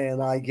Texas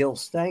A&I, Gil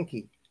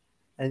Stanky.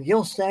 And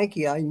Gil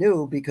Stanky I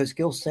knew because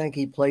Gil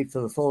Stanky played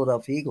for the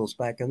Philadelphia Eagles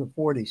back in the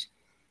 40s.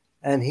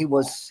 And he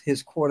was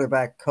his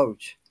quarterback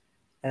coach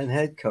and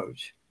head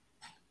coach.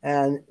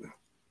 And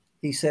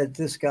he said,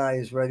 this guy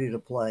is ready to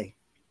play.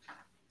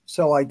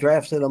 So I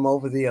drafted him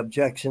over the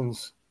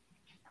objections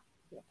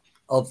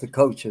of the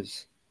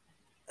coaches.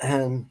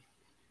 And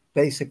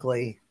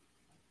basically,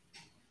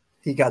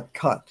 he got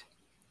cut.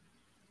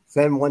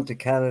 Then went to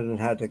Canada and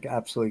had an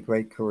absolutely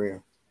great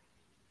career.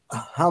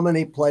 How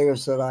many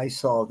players that I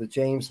saw, the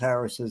James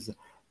Harrises,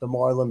 the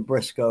Marlon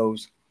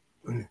Briscoes,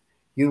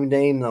 you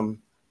name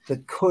them,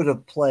 that could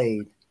have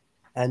played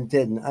and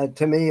didn't.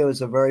 To me, it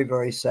was a very,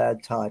 very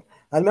sad time.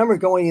 I remember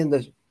going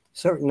into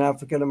certain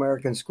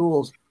African-American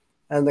schools,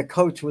 and the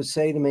coach would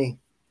say to me,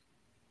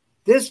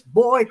 this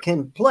boy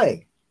can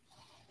play,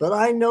 but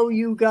I know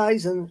you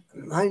guys in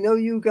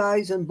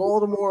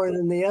Baltimore and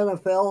in the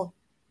NFL,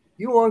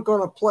 you aren't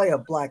going to play a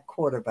black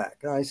quarterback.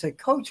 And I said,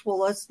 Coach,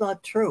 well, that's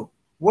not true.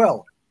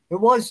 Well, it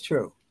was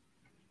true.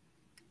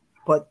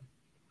 But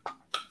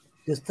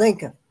just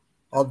think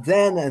of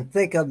then and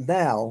think of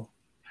now,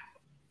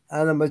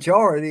 and a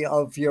majority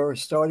of your,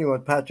 starting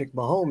with Patrick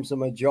Mahomes, a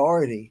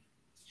majority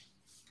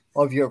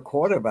of your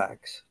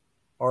quarterbacks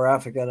are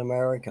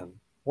African-American.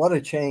 What a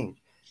change.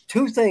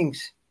 Two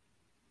things.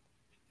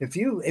 If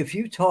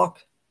you talk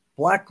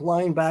black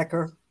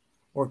linebacker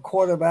or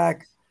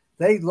quarterback,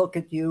 they look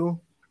at you.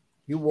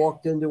 You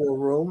walked into a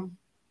room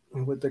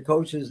with the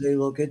coaches, they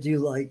look at you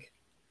like,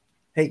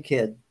 hey,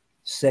 kid,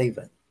 save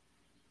it.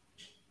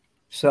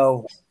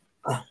 So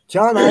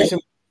John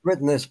Eisenberg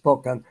written this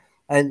book,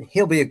 and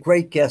he'll be a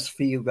great guest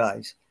for you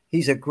guys.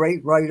 He's a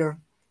great writer.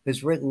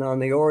 He's written on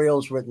the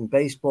Orioles, written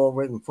baseball,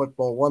 written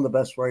football, one of the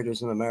best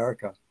writers in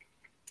America.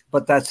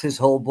 But that's his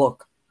whole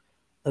book.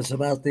 It's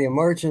about the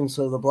emergence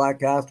of the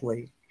black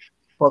athlete.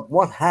 But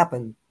what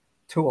happened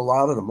to a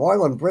lot of them?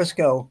 Marlon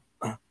Briscoe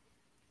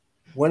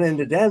went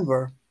into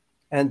Denver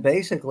and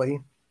basically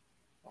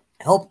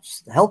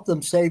helped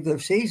them save their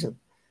season.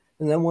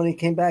 And then when he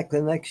came back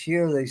the next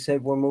year, they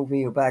said, we're moving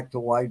you back to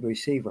wide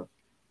receiver.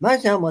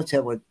 Imagine how much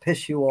that would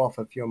piss you off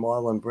if you're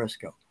Marlon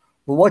Briscoe.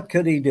 Well, what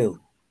could he do?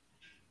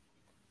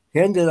 He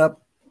ended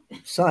up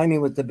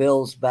signing with the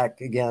Bills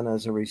back again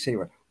as a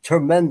receiver.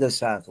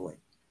 Tremendous athlete.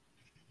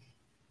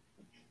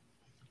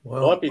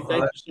 Well, Lumpy,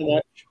 thank you so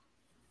much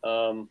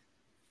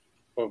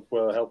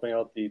for helping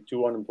out the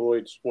two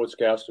unemployed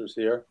sportscasters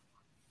here,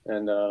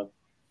 and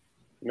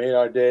made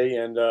our day.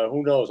 And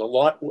who knows, a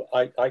lot.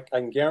 I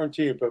can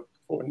guarantee you, but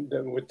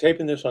we're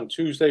taping this on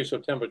Tuesday,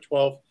 September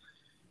 12th.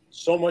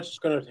 So much is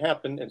going to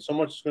happen, and so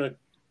much is going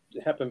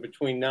to happen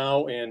between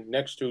now and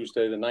next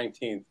Tuesday, the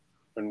 19th,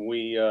 when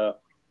we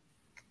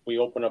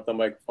open up the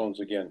microphones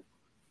again.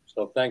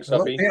 So thanks,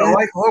 Uppy.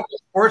 Like local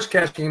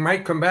sportscasting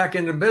might come back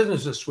into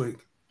business this week.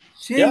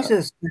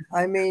 Jesus, yeah.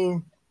 I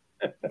mean,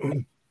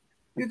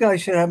 you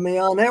guys should have me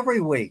on every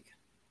week.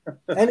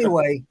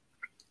 Anyway,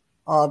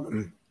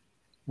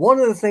 one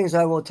of the things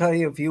I will tell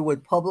you, if you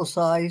would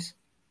publicize,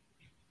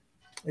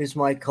 is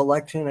my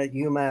collection at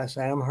UMass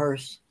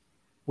Amherst,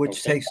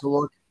 which takes a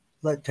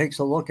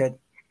look at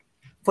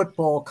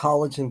football,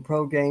 college, and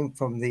pro game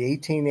from the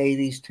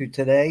 1880s to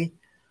today.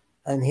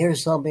 And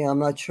here's something I'm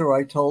not sure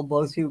I told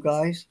both you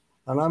guys,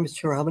 and I'm not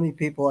sure how many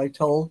people I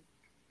told,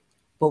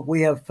 but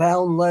we have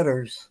found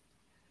letters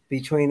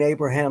between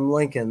Abraham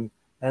Lincoln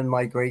and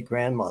my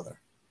great-grandmother.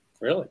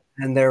 Really?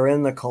 And they're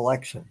in the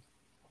collection.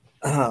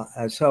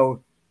 And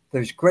so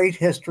there's great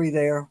history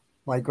there.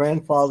 My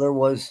grandfather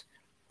was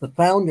the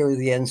founder of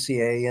the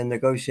NCAA and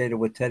negotiated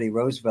with Teddy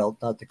Roosevelt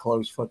not to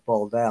close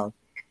football down.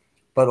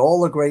 But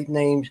all the great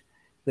names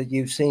that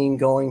you've seen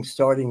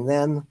starting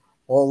then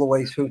all the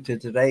way through to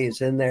today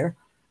is in there.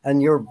 And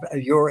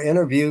your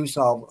interviews,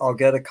 I'll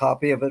get a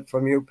copy of it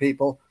from your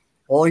people.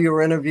 All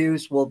your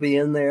interviews will be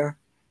in there.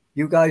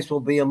 You guys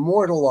will be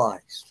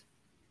immortalized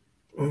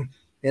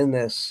in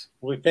this.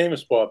 We'll be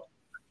famous, Bob.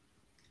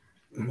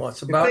 Well,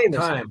 it's about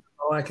time.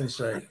 All I can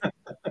say.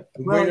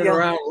 We've waited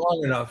around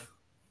long enough.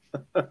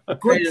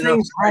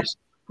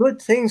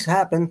 Good things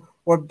happen,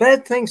 or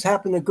bad things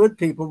happen to good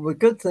people, but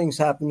good things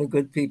happen to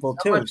good people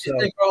too. How much do you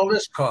think all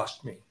this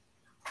cost me?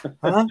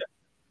 Huh?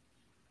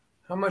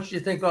 How much do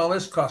you think all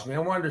this cost me? I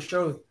wanted to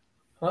show.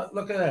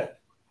 Look at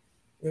that.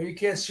 You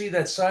can't see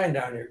that sign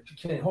down here.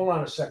 You can't. Hold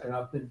on a second,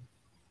 Upton.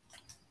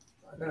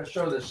 I'm going to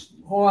show this.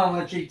 Hold on,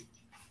 Lynchy.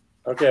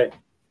 Okay.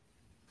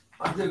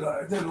 I did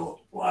a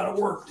lot of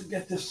work to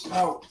get this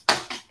out.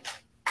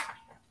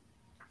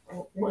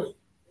 Oh, wait.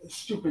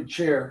 Stupid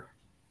chair.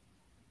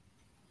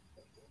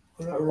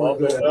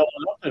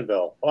 Upton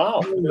Bell.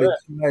 Wow.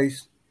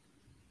 Nice.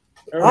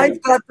 I've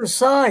got the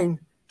sign.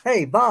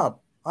 Hey, Bob,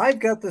 I've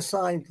got the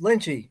sign.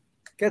 Lynchy,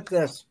 get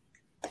this.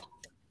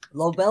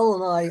 Lobel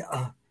and I,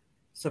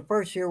 it's the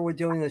first year we're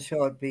doing the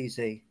show at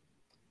BZ.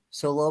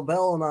 So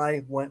Lobel and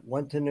I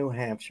went to New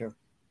Hampshire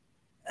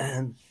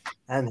and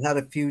had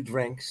a few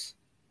drinks.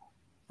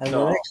 And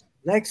the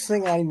next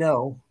thing I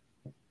know,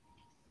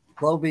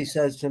 Lobie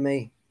says to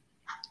me,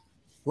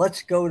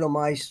 let's go to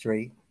my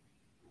street.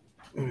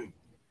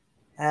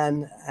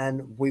 And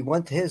we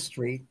went to his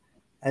street.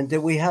 And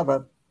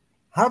how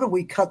do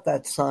we cut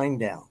that sign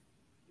down?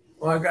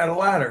 Well, I got a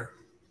ladder.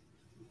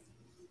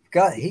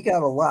 He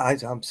got a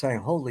ladder. I'm saying,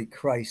 holy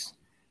Christ.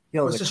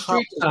 What's the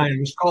street sign? It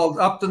was called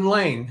Upton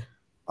Lane.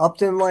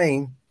 Upton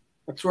Lane.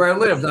 That's where I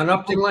lived, on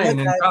Upton Lane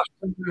in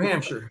Boston, New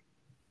Hampshire.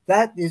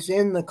 That is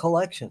in the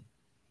collection.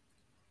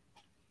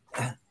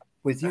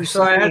 With you,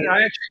 so I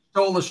actually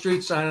stole the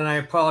street sign, and I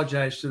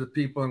apologize to the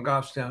people in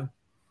Goffstown.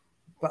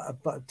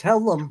 But tell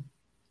them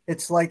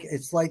it's like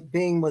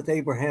being with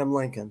Abraham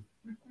Lincoln.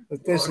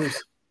 But this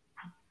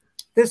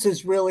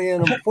is really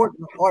an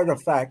important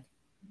artifact,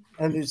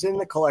 and it's in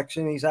the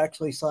collection. He's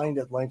actually signed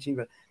it, Lynchy.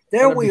 But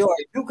there we are,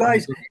 you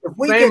guys.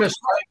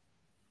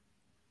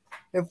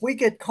 If we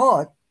get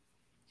caught,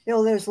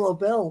 there's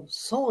Lobel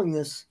sewing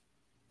this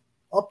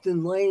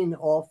Upton Lane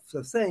off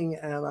the thing,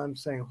 and I'm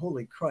saying,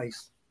 holy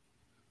Christ.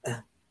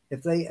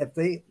 If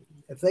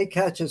they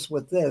catch us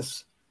with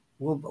this,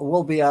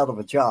 we'll be out of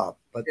a job.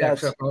 But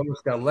except I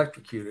almost got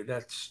electrocuted.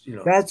 That's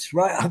That's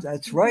right.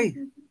 That's right.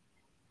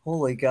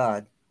 Holy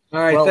God! All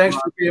right, thanks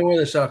for being with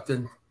us,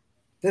 Upton.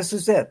 This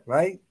is it,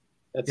 right?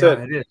 That's it.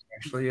 It is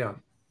actually. Yeah.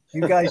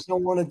 You guys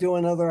don't want to do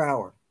another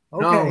hour?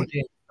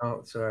 Okay. No,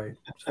 it's all right.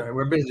 Sorry,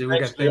 we're busy. We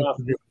got things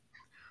to do.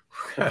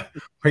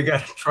 We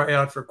got to try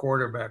out for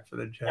quarterback for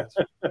the Jets.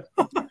 Bye,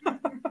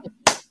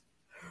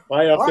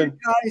 Upton. All right,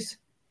 guys.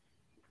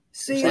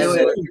 See you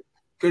later.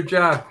 Good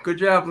job,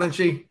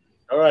 Lynchy.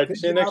 All right,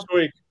 see you next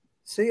week.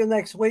 See you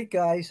next week,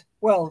 guys.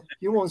 Well,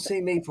 you won't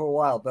see me for a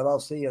while, but I'll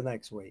see you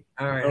next week.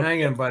 All right, hang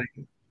in, buddy.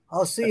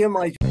 I'll see you in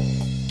my.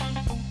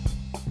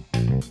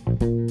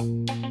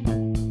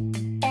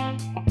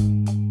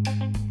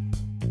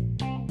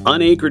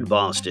 UnAnchored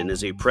Boston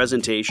is a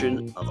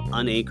presentation of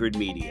UnAnchored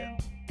Media,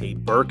 a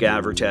Burke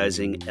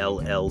Advertising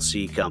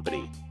LLC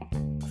company.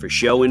 For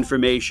show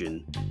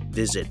information,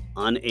 visit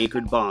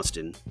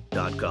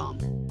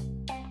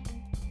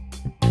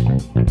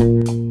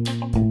unanchoredboston.com.